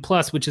ESPN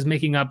Plus, which is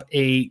making up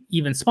a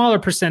even smaller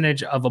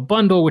percentage of a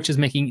bundle, which is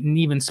making an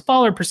even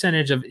smaller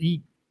percentage of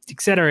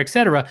et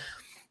cetera,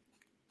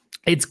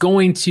 it's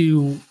going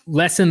to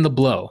lessen the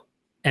blow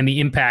and the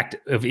impact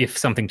of if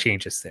something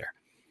changes there.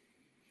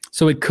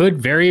 So it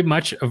could very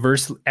much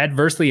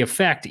adversely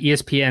affect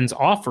ESPN's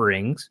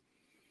offerings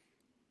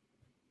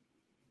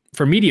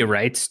for media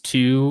rights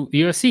to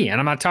the UFC. And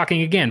I'm not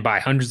talking, again, by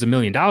hundreds of $1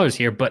 million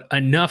here, but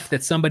enough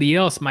that somebody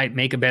else might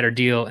make a better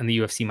deal and the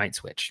UFC might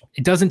switch.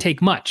 It doesn't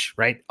take much,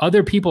 right?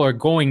 Other people are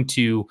going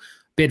to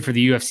bid for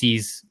the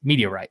UFC's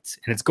media rights,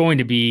 and it's going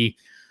to be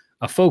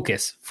a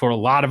focus for a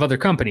lot of other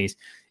companies.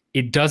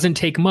 It doesn't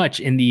take much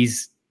in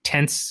these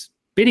tense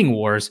bidding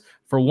wars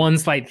for one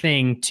slight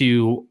thing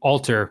to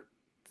alter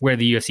where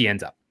the UFC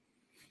ends up.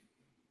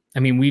 I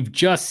mean, we've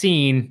just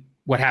seen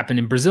what happened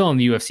in Brazil in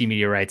the UFC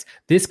media rights.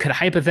 This could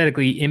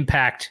hypothetically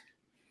impact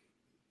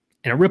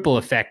in a ripple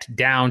effect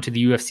down to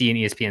the UFC and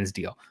ESPN's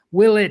deal.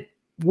 Will it?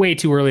 Way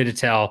too early to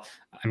tell.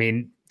 I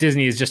mean,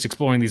 Disney is just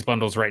exploring these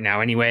bundles right now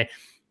anyway.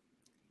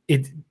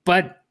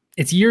 But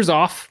it's years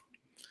off,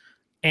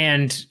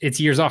 and it's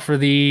years off for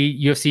the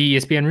UFC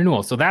ESPN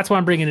renewal. So that's why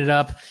I'm bringing it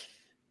up.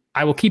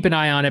 I will keep an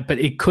eye on it, but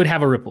it could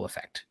have a ripple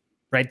effect,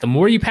 right? The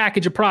more you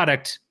package a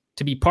product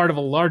to be part of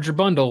a larger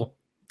bundle,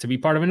 to be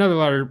part of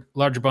another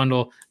larger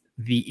bundle,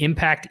 the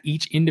impact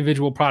each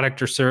individual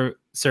product or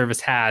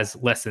service has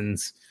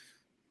lessens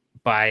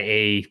by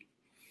a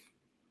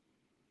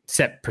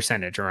set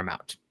percentage or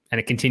amount, and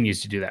it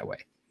continues to do that way.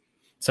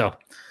 So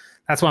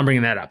that's why I'm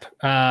bringing that up.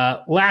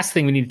 Last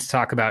thing we need to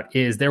talk about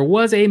is there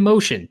was a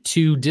motion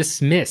to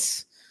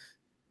dismiss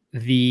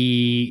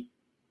the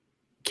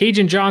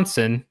Cajun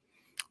Johnson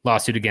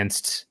lawsuit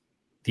against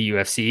the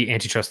UFC,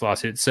 antitrust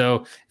lawsuit.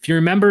 So if you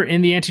remember,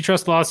 in the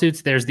antitrust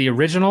lawsuits, there's the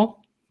original,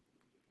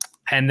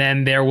 and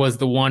then there was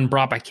the one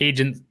brought by Cage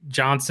and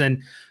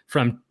Johnson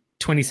from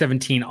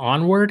 2017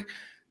 onward.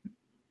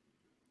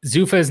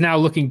 Zuffa is now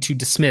looking to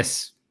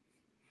dismiss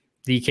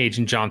the Cage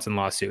and Johnson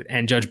lawsuit.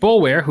 And Judge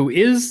Boulware, who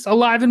is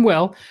alive and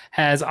well,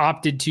 has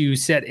opted to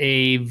set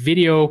a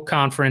video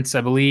conference,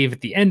 I believe,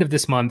 at the end of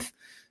this month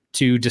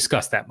to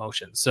discuss that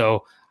motion.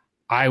 So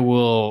I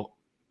will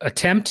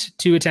attempt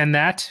to attend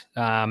that,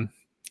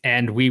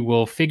 and we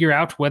will figure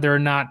out whether or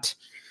not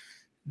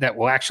that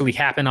will actually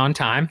happen on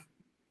time.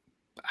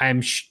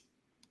 I'm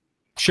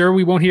sure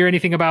we won't hear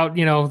anything about,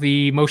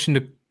 the motion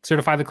to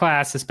certify the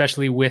class,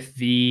 especially with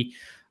the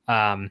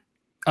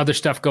other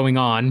stuff going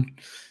on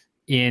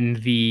in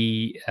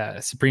the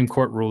Supreme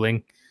Court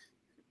ruling.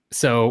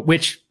 So,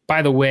 which,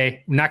 by the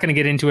way, I'm not going to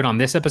get into it on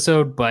this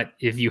episode, but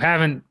if you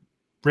haven't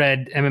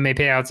read MMA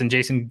Payouts and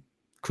Jason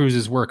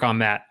Cruz's work on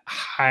that,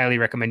 highly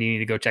recommend you need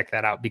to go check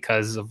that out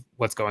because of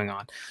what's going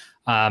on.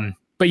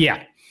 But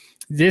yeah,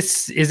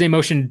 this is a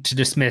motion to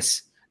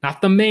dismiss,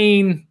 not the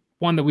main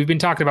one that we've been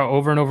talking about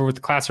over and over with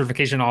the class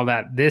certification and all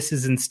that. This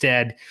is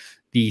instead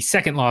the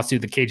second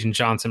lawsuit that Cage and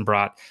Johnson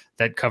brought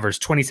that covers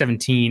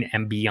 2017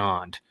 and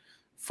beyond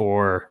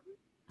for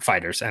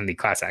fighters and the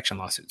class action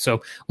lawsuit.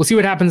 So we'll see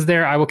what happens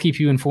there. I will keep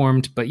you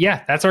informed. But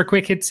yeah, that's our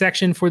quick hit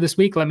section for this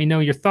week. Let me know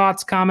your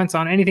thoughts, comments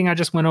on anything I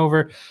just went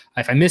over.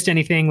 If I missed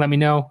anything, let me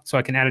know so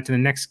I can add it to the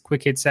next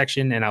quick hit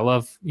section. And I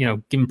love,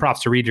 giving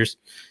props to readers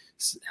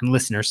and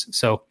listeners.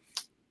 So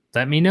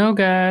let me know,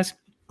 guys.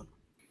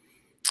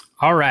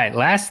 All right.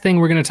 Last thing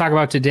we're going to talk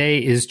about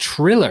today is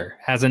Triller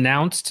has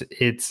announced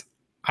its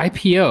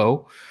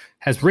IPO,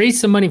 has raised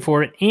some money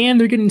for it, and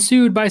they're getting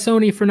sued by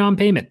Sony for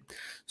non-payment.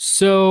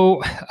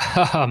 So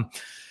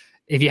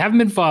if you haven't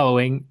been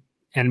following,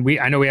 and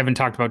I know we haven't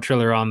talked about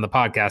Triller on the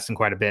podcast in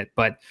quite a bit,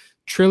 but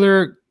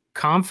Triller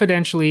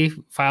confidentially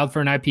filed for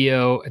an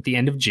IPO at the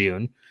end of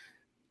June,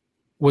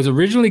 was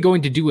originally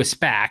going to do a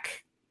SPAC,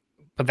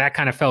 but that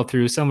kind of fell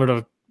through, similar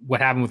to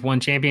what happened with One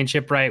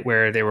Championship, right?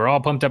 Where they were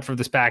all pumped up for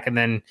the SPAC and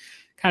then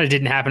kind of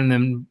didn't happen and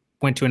then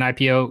went to an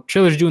IPO.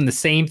 Triller's doing the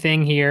same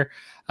thing here.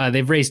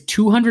 They've raised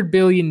 $200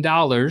 billion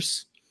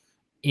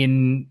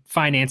in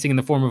financing in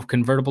the form of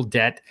convertible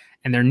debt.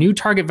 And their new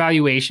target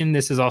valuation,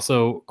 this is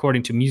also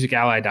according to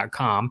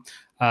musically.com,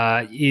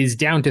 is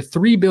down to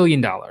 $3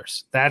 billion.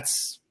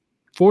 That's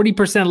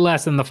 40%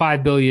 less than the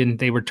 $5 billion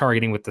they were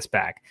targeting with the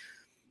SPAC.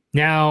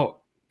 Now,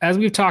 as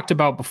we've talked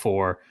about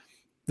before,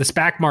 the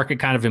SPAC market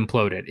kind of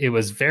imploded. It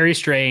was very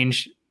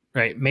strange,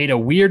 right? Made a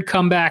weird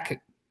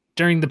comeback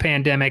during the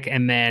pandemic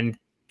and then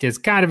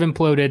just kind of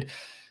imploded.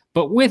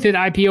 But with it,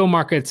 IPO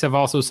markets have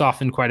also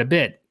softened quite a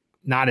bit.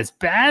 Not as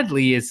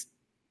badly as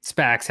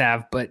SPACs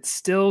have, but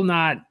still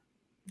not,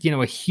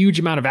 a huge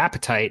amount of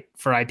appetite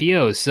for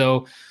IPOs.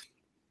 So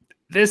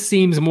this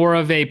seems more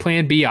of a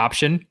plan B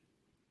option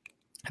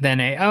than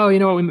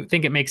we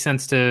think it makes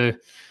sense to,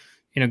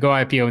 go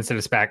IPO instead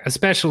of SPAC,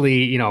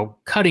 especially,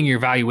 cutting your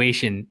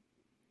valuation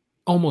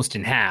almost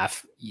in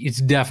half.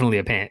 It's definitely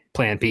a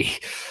plan B.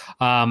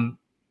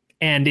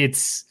 And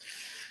it's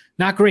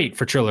not great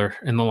for Triller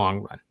in the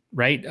long run,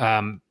 right?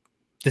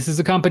 This is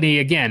a company,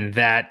 again,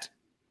 that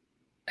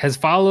has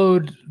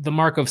followed the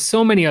mark of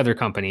so many other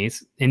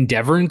companies,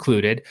 Endeavor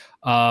included,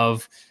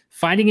 of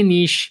finding a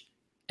niche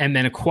and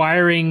then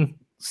acquiring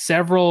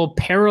several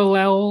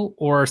parallel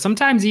or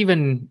sometimes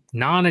even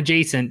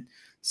non-adjacent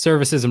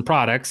services and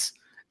products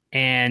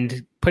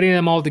and putting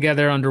them all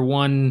together under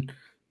one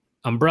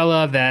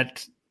umbrella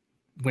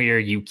where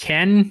you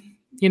can,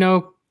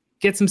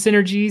 get some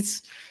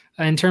synergies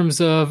in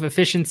terms of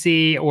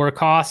efficiency or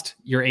cost.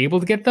 You're able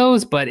to get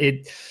those, but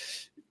it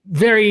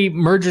very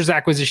mergers,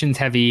 acquisitions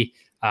heavy,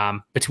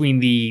 between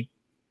the,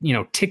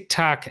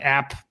 TikTok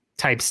app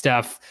type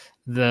stuff,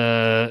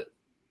 the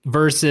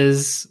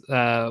versus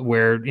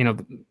where,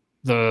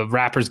 the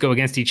rappers go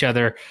against each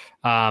other,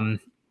 the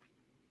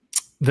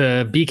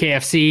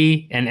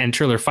BKFC and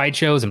Triller fight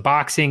shows and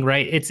boxing,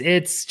 right?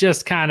 It's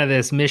just kind of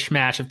this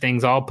mishmash of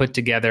things all put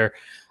together,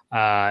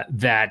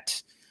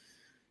 that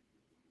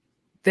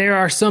there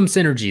are some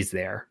synergies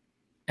there,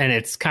 and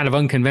it's kind of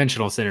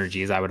unconventional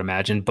synergies, I would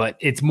imagine, but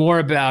it's more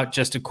about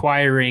just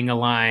acquiring a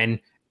line,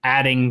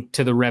 adding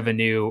to the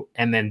revenue,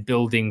 and then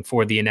building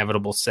for the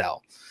inevitable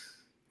sell,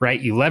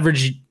 right? You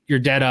leverage your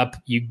debt up,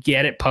 you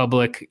get it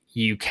public,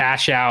 you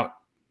cash out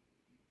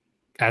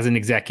as an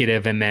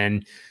executive, and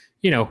then,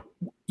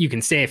 you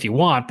can stay if you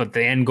want, but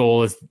the end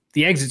goal is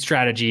the exit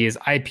strategy is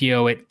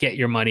IPO it, get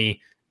your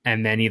money,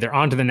 and then either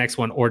on to the next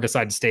one or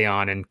decide to stay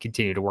on and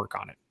continue to work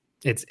on it.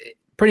 It's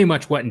pretty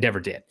much what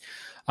Endeavor did.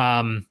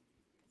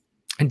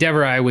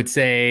 Endeavor, I would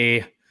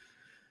say,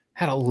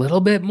 had a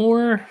little bit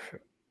more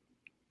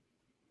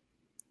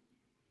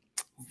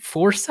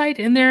foresight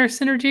in their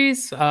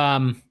synergies.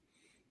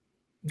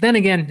 Then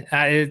again,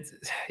 it's,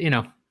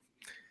 a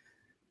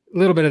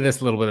little bit of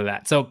this, a little bit of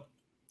that. So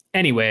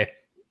anyway,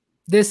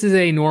 this is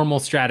a normal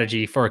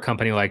strategy for a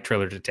company like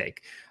Triller to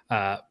take.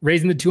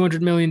 Raising the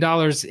 $200 million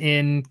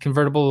in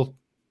convertible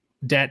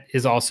debt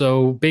is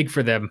also big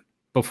for them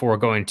before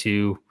going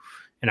to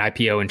an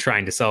IPO and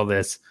trying to sell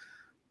this.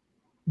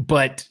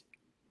 But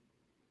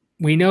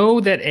we know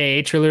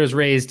that Triller has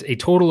raised a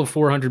total of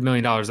 $400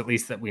 million, at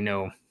least that we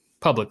know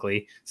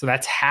publicly. So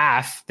that's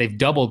half. They've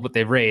doubled what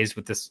they've raised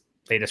with this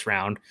latest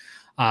round.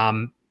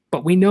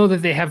 But we know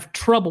that they have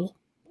trouble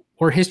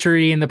or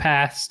history in the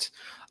past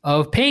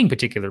of paying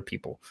particular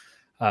people.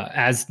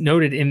 As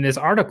noted in this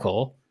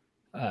article,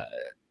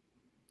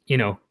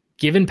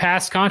 given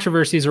past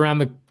controversies around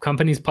the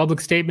company's public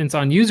statements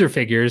on user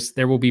figures,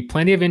 there will be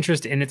plenty of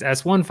interest in its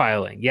S1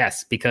 filing.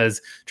 Yes, because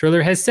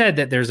Triller has said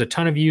that there's a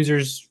ton of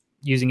users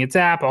using its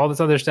app, all this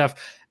other stuff,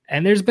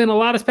 and there's been a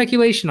lot of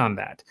speculation on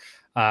that.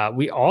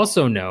 We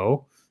also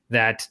know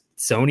that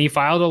Sony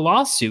filed a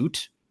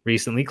lawsuit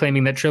recently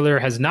claiming that Triller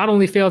has not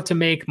only failed to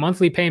make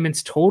monthly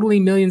payments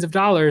totaling millions of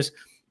dollars,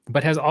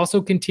 but has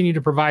also continued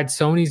to provide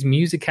Sony's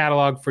music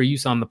catalog for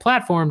use on the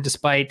platform,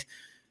 despite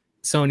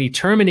Sony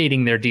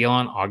terminating their deal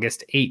on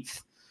August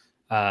 8th.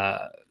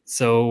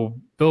 So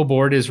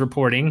Billboard is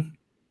reporting,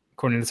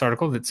 according to this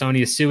article, that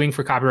Sony is suing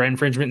for copyright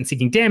infringement and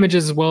seeking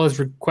damages, as well as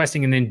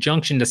requesting an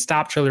injunction to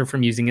stop Triller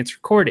from using its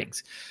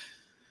recordings.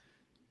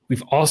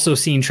 We've also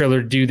seen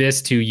Triller do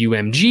this to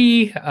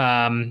UMG,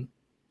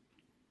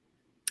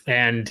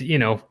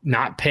 and,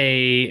 not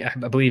pay, I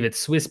believe it's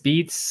Swiss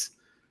Beats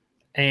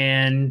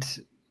and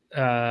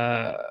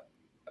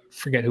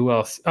forget who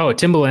else. Oh,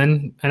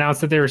 Timbaland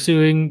announced that they were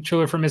suing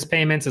Triller for missed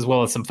payments, as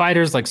well as some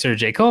fighters like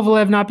Sergey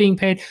Kovalev not being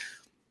paid.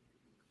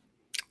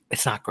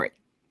 It's not great,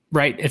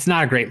 right? It's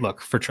not a great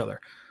look for Triller.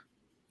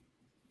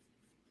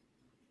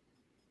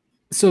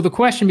 So the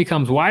question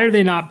becomes, why are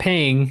they not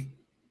paying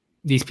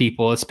these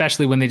people,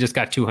 especially when they just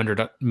got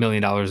 $200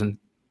 million in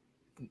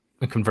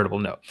a convertible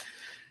note?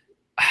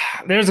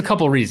 There's a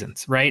couple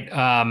reasons, right?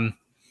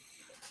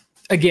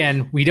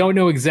 Again, we don't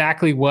know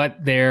exactly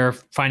what their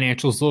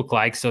financials look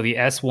like, so the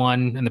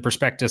S1 and the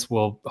prospectus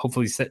will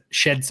hopefully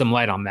shed some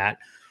light on that.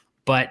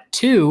 But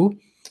two,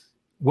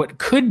 what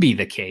could be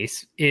the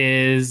case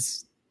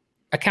is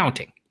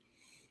accounting,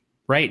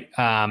 right?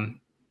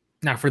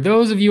 Now, for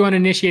those of you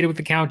uninitiated with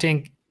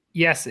accounting,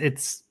 yes,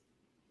 it's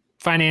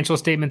financial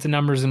statements and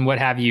numbers and what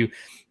have you,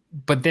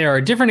 but there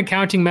are different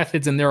accounting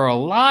methods and there are a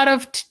lot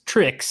of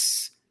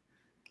tricks.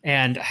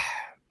 And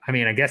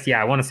I guess,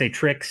 I want to say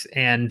tricks,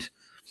 and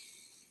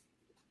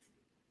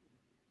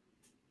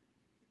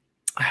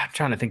I'm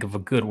trying to think of a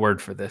good word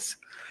for this.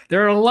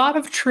 There are a lot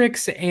of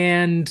tricks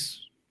and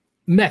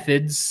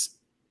methods,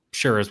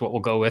 sure is what we'll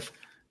go with,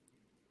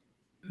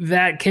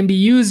 that can be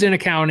used in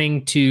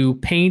accounting to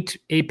paint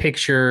a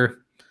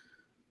picture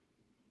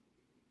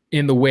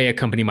in the way a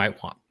company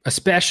might want,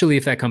 especially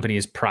if that company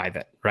is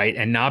private, right?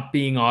 And not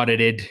being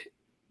audited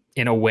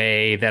in a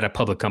way that a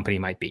public company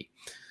might be.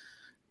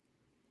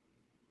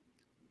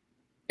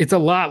 It's a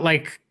lot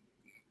like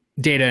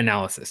data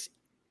analysis.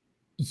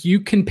 You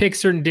can pick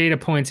certain data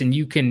points and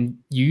you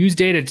use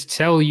data to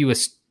tell you a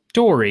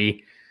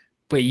story,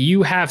 but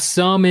you have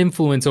some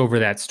influence over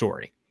that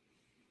story.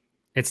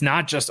 It's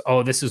not just,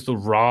 this is the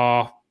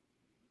raw,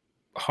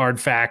 hard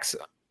facts,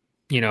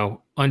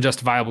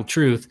 unjustifiable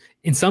truth.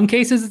 In some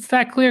cases, it's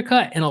that clear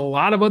cut. In a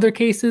lot of other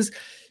cases,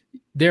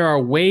 there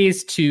are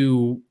ways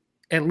to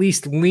at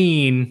least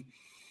lean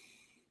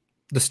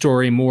the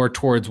story more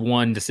towards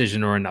one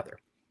decision or another.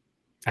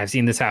 I've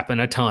seen this happen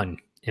a ton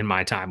in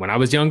my time. When I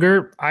was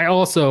younger, I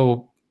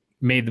also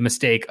made the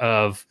mistake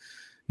of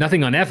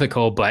nothing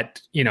unethical,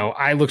 but,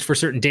 I looked for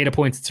certain data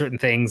points and certain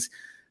things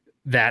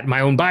that my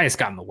own bias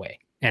got in the way.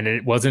 And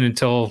it wasn't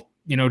until,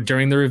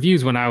 during the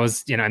reviews when I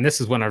was, and this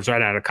is when I was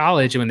right out of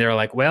college, and when they were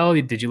like, well,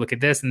 did you look at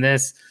this and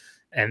this?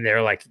 And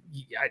they're like,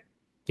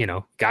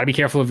 got to be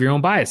careful of your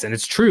own bias. And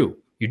it's true.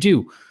 You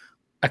do.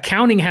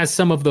 Accounting has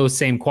some of those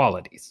same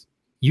qualities.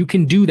 You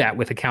can do that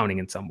with accounting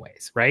in some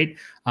ways, right?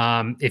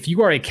 If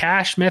you are a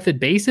cash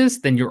method basis,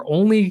 then you're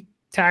only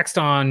taxed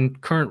on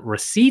current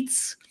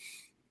receipts.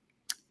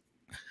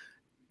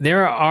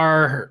 There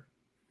are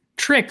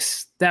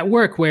tricks that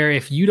work where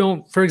if you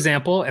don't, for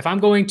example, if I'm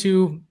going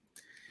to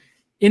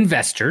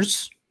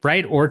investors,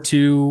 right, or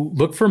to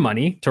look for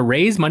money, to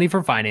raise money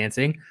for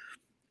financing,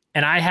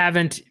 and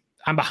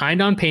I'm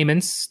behind on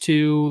payments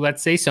to,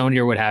 let's say, Sony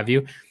or what have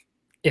you,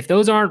 if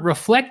those aren't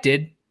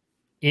reflected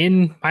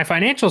in my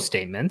financial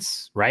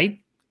statements, right,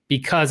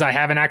 because I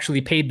haven't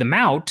actually paid them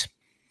out,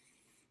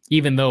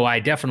 even though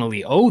I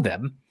definitely owe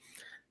them,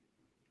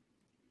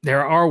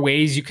 there are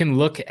ways you can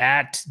look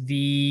at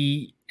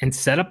and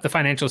set up the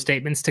financial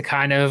statements to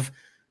kind of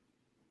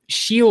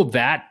shield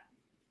that,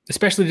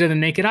 especially to the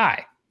naked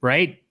eye,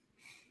 right?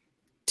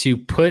 To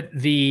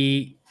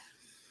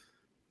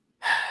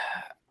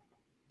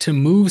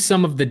move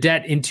some of the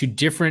debt into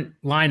different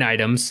line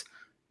items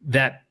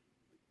that,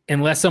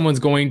 unless someone's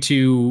going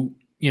to,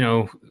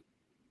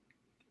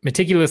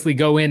 meticulously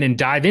go in and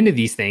dive into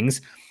these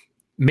things,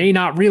 may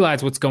not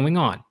realize what's going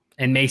on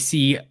and may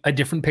see a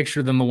different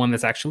picture than the one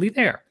that's actually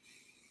there.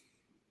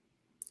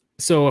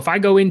 So if I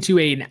go into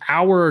an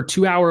hour or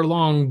 2 hour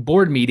long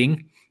board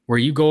meeting where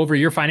you go over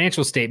your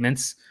financial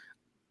statements,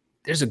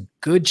 there's a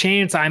good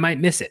chance I might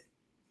miss it.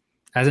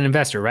 as an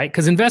investor, right?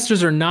 Because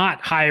investors are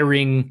not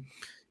hiring,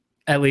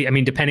 at least, I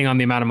mean, depending on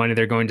the amount of money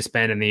they're going to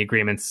spend and the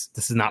agreements,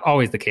 this is not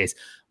always the case.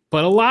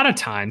 But a lot of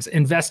times,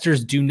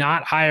 investors do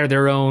not hire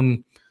their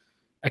own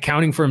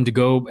accounting firm to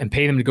go and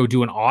pay them to go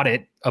do an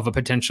audit of a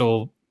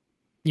potential,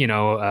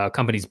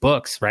 company's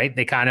books, right?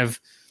 They kind of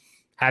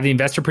have the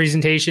investor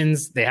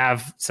presentations, they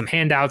have some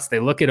handouts, they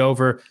look it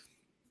over,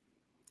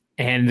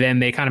 and then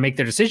they kind of make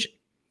their decision.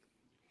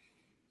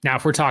 Now,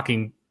 if we're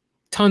talking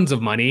tons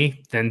of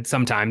money, then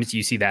sometimes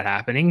you see that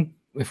happening.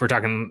 If we're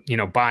talking,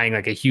 buying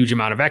like a huge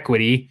amount of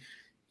equity,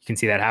 you can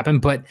see that happen.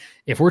 But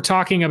if we're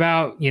talking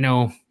about,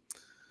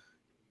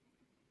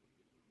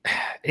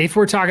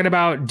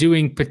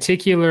 doing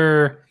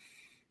particular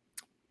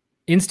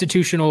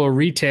institutional or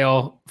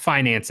retail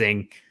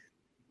financing,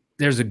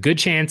 there's a good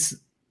chance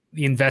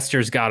the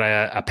investors got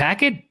a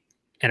packet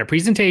and a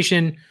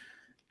presentation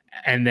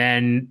and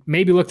then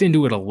maybe looked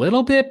into it a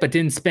little bit, but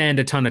didn't spend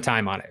a ton of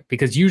time on it,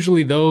 because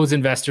usually those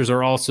investors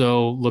are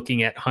also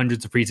looking at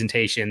hundreds of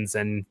presentations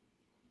and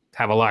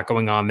have a lot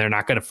going on. They're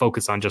not going to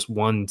focus on just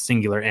one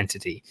singular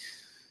entity.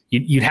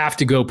 You'd have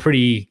to go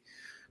pretty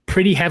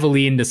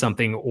heavily into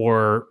something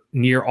or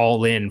near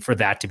all in for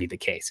that to be the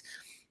case.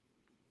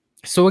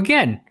 So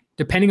again,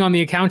 depending on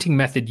the accounting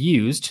method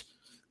used,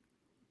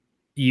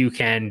 you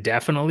can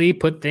definitely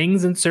put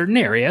things in certain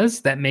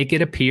areas that make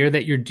it appear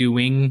that you're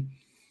doing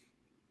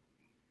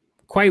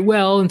quite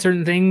well in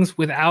certain things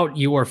without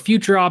your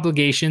future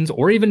obligations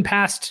or even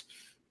past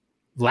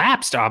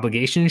lapsed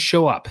obligations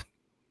show up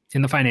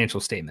in the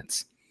financial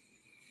statements.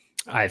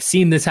 I've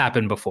seen this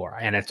happen before,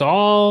 and it's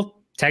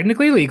all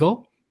technically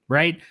legal,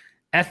 right?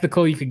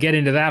 Ethical, you could get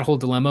into that whole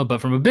dilemma,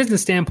 but from a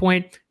business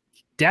standpoint,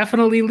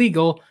 definitely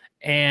legal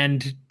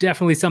and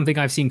definitely something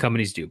I've seen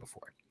companies do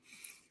before.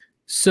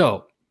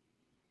 So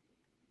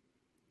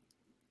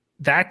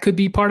that could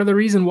be part of the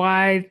reason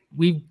why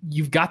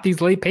you've got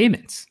these late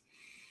payments.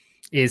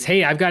 Is,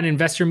 hey, I've got an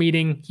investor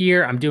meeting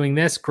here. I'm doing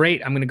this.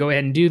 Great. I'm going to go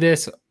ahead and do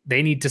this.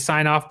 They need to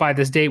sign off by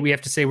this date. We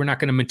have to say we're not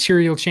going to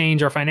material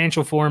change our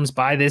financial forms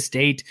by this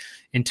date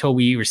until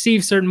we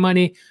receive certain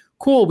money.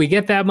 Cool. We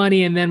get that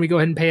money and then we go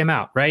ahead and pay them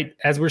out, right?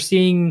 As we're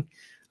seeing,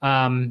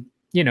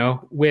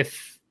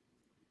 with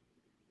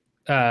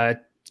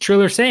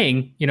Triller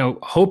saying,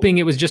 hoping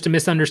it was just a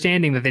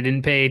misunderstanding that they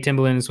didn't pay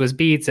Timberland and Swiss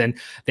Beats and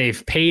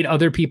they've paid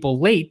other people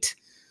late.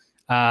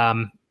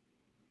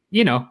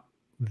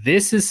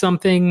 This is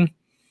something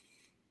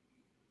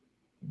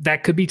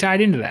that could be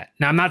tied into that.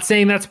 Now, I'm not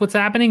saying that's what's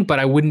happening, but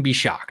I wouldn't be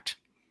shocked.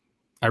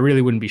 I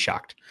really wouldn't be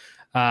shocked.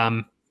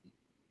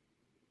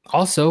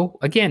 Also,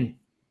 again,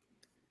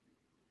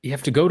 you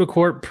have to go to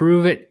court,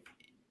 prove it.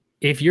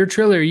 If you're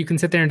Triller, you can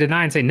sit there and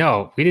deny and say,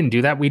 no, we didn't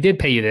do that. We did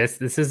pay you this.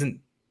 This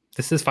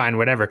is fine,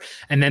 whatever.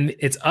 And then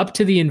it's up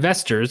to the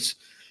investors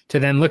to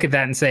then look at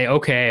that and say,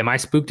 okay, am I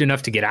spooked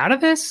enough to get out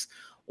of this?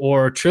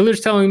 Or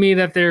Triller's telling me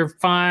that they're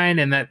fine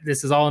and that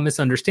this is all a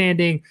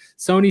misunderstanding.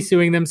 Sony's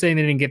suing them saying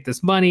they didn't get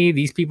this money.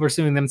 These people are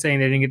suing them saying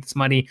they didn't get this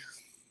money.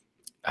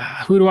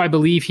 Who do I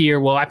believe here?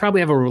 Well, I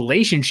probably have a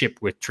relationship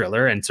with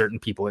Triller and certain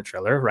people at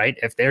Triller, right?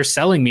 If they're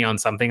selling me on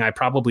something, I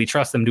probably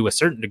trust them to a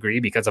certain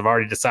degree because I've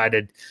already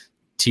decided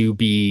to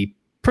be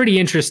pretty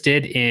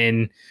interested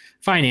in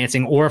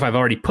financing. Or if I've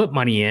already put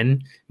money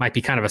in, might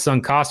be kind of a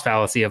sunk cost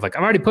fallacy of like,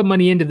 I've already put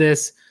money into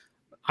this.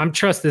 I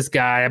trust this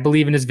guy. I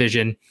believe in his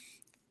vision.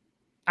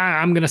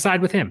 I'm going to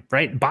side with him,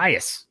 right?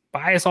 Bias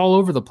all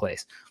over the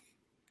place.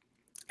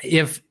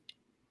 If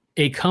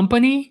a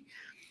company,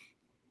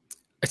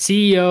 a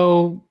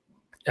CEO,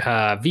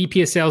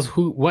 VP of sales,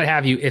 what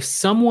have you, if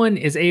someone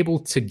is able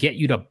to get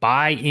you to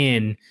buy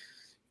in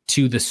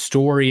to the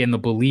story and the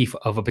belief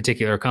of a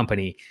particular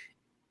company,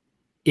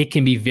 it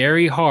can be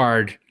very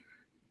hard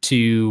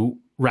to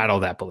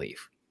rattle that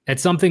belief.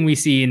 It's something we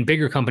see in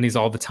bigger companies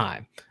all the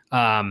time.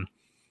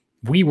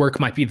 WeWork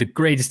might be the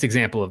greatest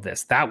example of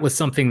this. That was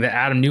something that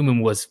Adam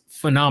Newman was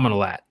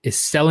phenomenal at, is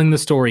selling the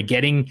story,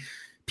 getting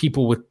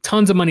people with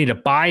tons of money to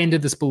buy into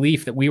this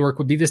belief that WeWork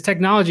would be this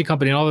technology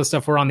company and all this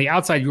stuff, where on the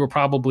outside you were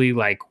probably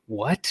like,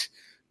 what?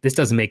 This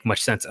doesn't make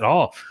much sense at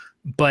all.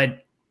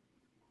 But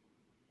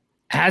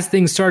as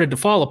things started to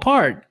fall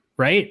apart,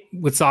 right,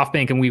 with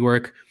SoftBank and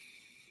WeWork,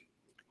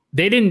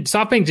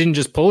 SoftBank didn't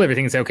just pull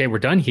everything and say, okay, we're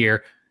done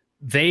here.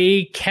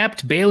 They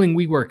kept bailing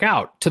WeWork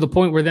out to the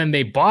point where then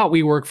they bought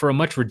WeWork for a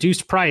much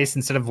reduced price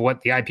instead of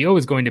what the IPO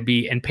was going to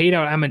be and paid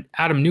out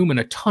Adam Newman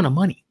a ton of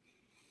money.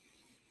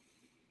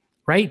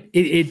 Right?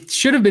 It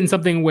should have been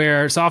something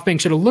where SoftBank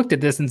should have looked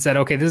at this and said,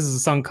 okay, this is a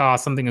sunk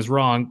cost, something is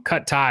wrong,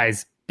 cut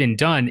ties, been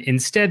done.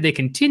 Instead, they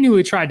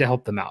continually tried to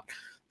help them out.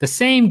 The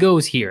same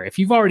goes here. If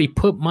you've already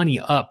put money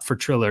up for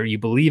Triller, you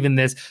believe in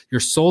this, you're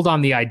sold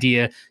on the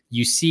idea,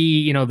 you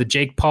see, the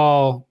Jake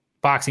Paul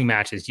boxing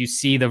matches, you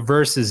see the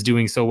Versus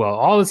doing so well,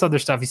 all this other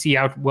stuff, you see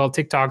how well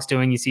TikTok's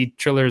doing, you see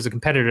Triller as a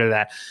competitor to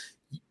that,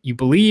 you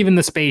believe in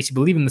the space, you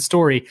believe in the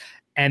story,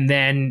 and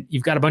then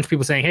you've got a bunch of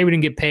people saying, hey, we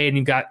didn't get paid, and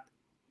you've got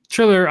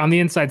Triller on the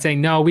inside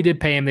saying, no, we did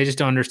pay him, they just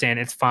don't understand,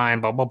 it's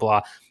fine, blah, blah,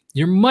 blah.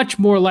 You're much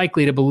more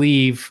likely to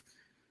believe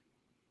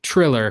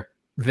Triller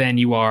than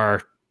you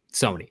are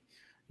Sony.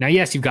 Now,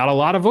 yes, you've got a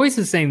lot of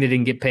voices saying they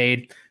didn't get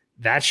paid.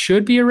 That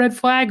should be a red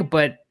flag,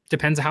 but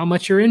depends on how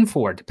much you're in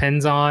for.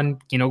 Depends on,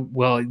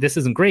 well, this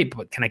isn't great,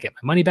 but can I get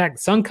my money back?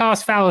 Sunk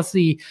cost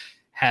fallacy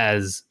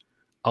has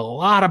a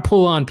lot of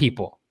pull on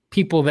people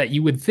that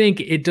you would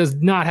think it does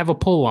not have a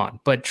pull on.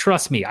 But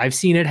trust me, I've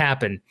seen it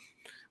happen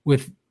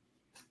with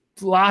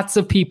lots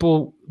of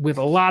people with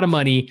a lot of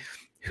money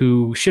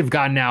who should have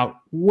gotten out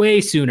way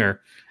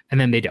sooner, and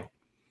then they don't.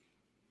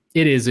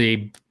 It is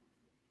a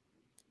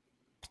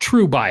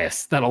true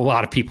bias that a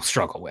lot of people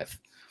struggle with.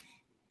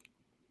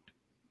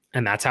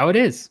 And that's how it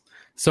is.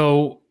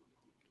 So,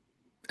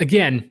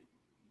 again,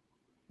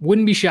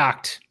 wouldn't be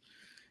shocked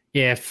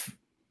if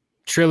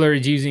Triller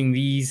is using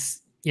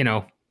these,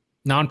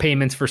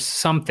 non-payments for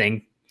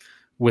something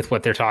with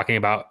what they're talking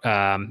about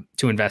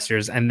to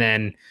investors. And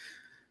then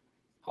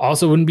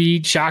also wouldn't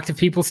be shocked if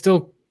people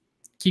still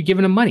keep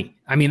giving them money.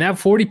 I mean, that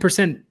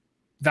 40%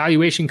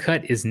 valuation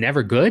cut is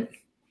never good,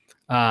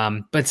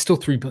 but it's still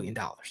 $3 billion.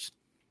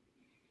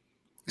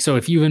 So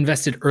if you've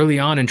invested early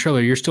on in Triller,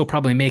 you're still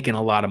probably making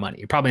a lot of money.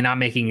 You're probably not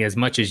making as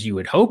much as you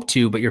would hope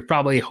to, but you're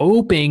probably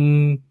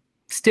hoping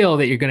still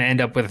that you're going to end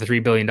up with a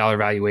 $3 billion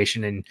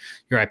valuation and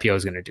your IPO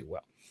is going to do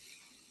well.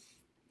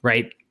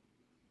 Right?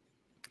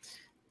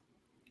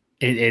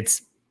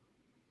 It's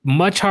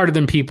much harder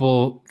than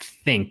people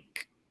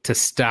think to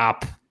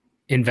stop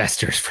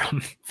investors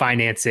from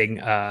financing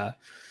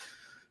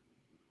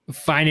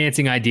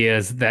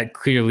ideas that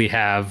clearly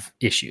have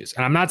issues.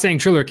 And I'm not saying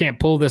Triller can't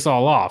pull this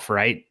all off,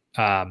 right?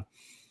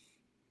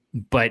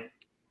 But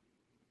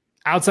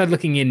outside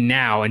looking in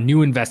now, a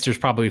new investor is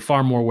probably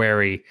far more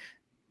wary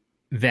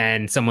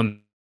than someone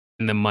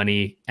in the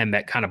money and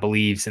that kind of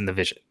believes in the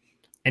vision.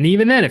 And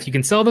even then, if you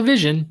can sell the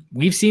vision,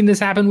 we've seen this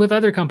happen with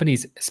other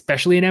companies,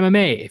 especially in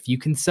MMA. If you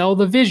can sell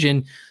the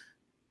vision,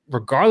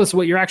 regardless of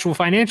what your actual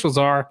financials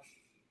are,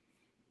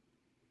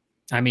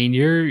 I mean,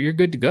 you're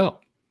good to go.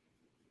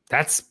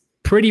 That's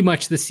pretty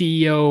much the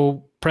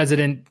CEO,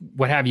 president,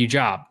 what have you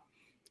job,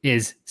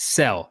 is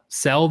sell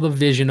the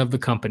vision of the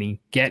company,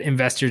 get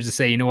investors to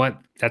say, you know what,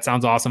 that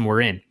sounds awesome,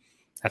 we're in.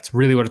 That's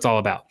really what it's all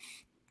about.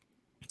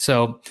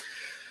 So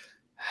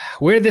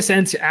where this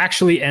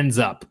actually ends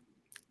up,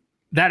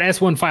 that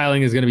S1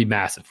 filing is going to be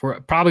massive.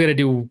 We're probably going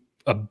to do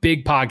a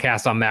big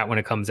podcast on that when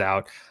it comes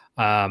out.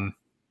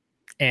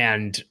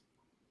 And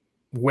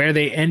where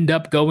they end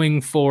up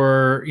going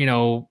for,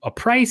 a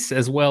price,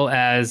 as well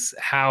as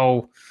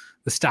how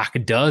the stock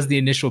does the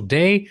initial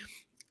day,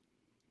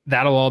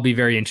 that'll all be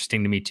very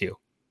interesting to me too.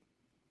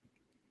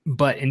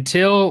 But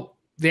until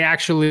they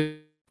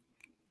actually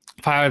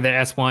file the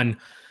S1,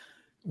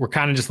 we're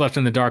kind of just left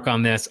in the dark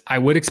on this. I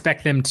would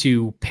expect them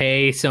to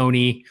pay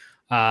Sony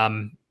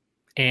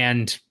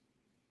and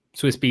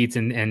Swiss Beats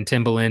and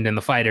Timbaland and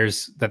the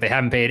fighters that they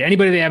haven't paid.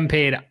 Anybody they haven't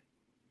paid,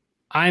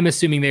 I'm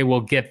assuming they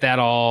will get that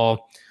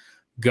all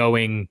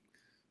going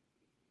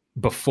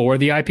before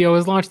the IPO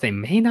is launched. They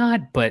may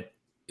not, but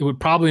it would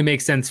probably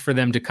make sense for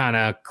them to kind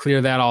of clear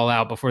that all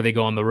out before they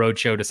go on the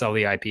roadshow to sell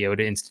the IPO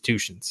to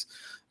institutions.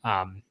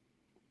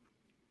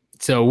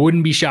 So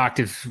wouldn't be shocked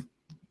if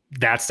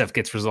that stuff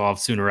gets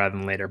resolved sooner rather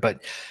than later.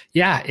 But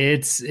yeah,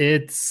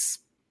 it's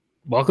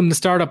welcome to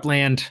startup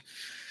land.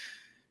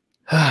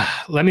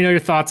 Let me know your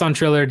thoughts on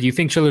Triller. Do you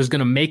think Triller is going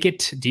to make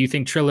it? Do you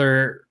think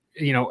Triller,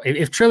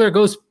 if Triller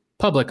goes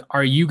public,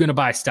 are you going to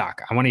buy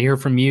stock? I want to hear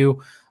from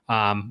you.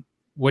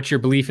 What's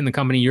your belief in the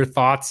company? Your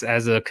thoughts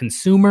as a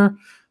consumer,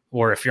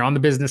 or if you're on the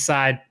business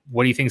side,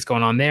 what do you think is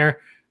going on there?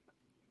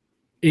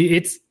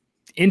 It's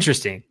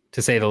interesting,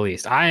 to say the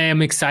least. I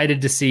am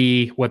excited to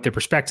see what the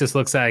prospectus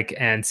looks like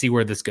and see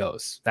where this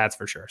goes. That's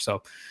for sure.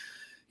 So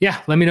yeah,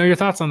 let me know your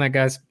thoughts on that,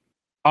 guys.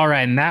 All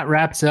right, and that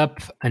wraps up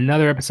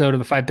another episode of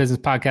the Fight Business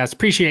Podcast.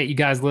 Appreciate you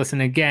guys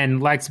listening. Again,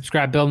 like,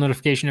 subscribe, bell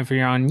notification if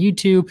you're on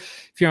YouTube.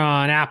 If you're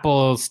on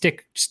Apple,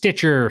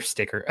 Stitcher,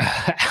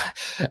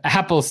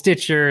 Apple,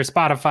 Stitcher,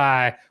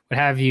 Spotify, what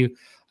have you.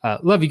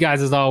 Love you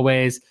guys as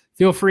always.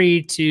 Feel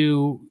free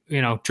to,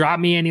 drop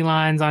me any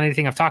lines on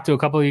anything. I've talked to a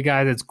couple of you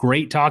guys. It's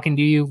great talking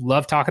to you.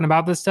 Love talking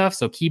about this stuff.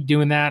 So keep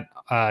doing that.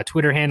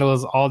 Twitter handle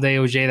is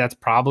alldayoj. That's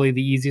probably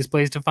the easiest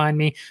place to find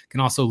me. You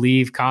can also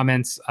leave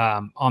comments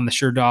on the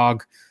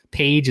SureDog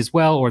page as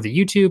well, or the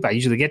YouTube. I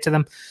usually get to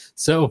them.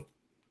 So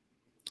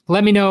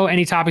let me know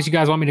any topics you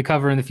guys want me to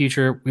cover in the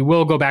future. We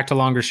will go back to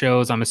longer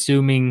shows, I'm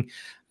assuming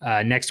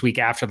next week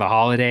after the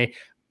holiday.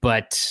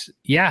 But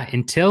yeah,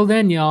 until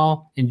then,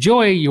 y'all,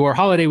 enjoy your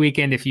holiday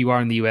weekend if you are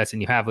in the US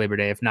and you have Labor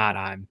Day. If not,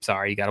 I'm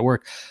sorry, you got to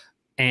work.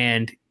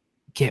 And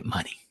get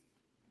money.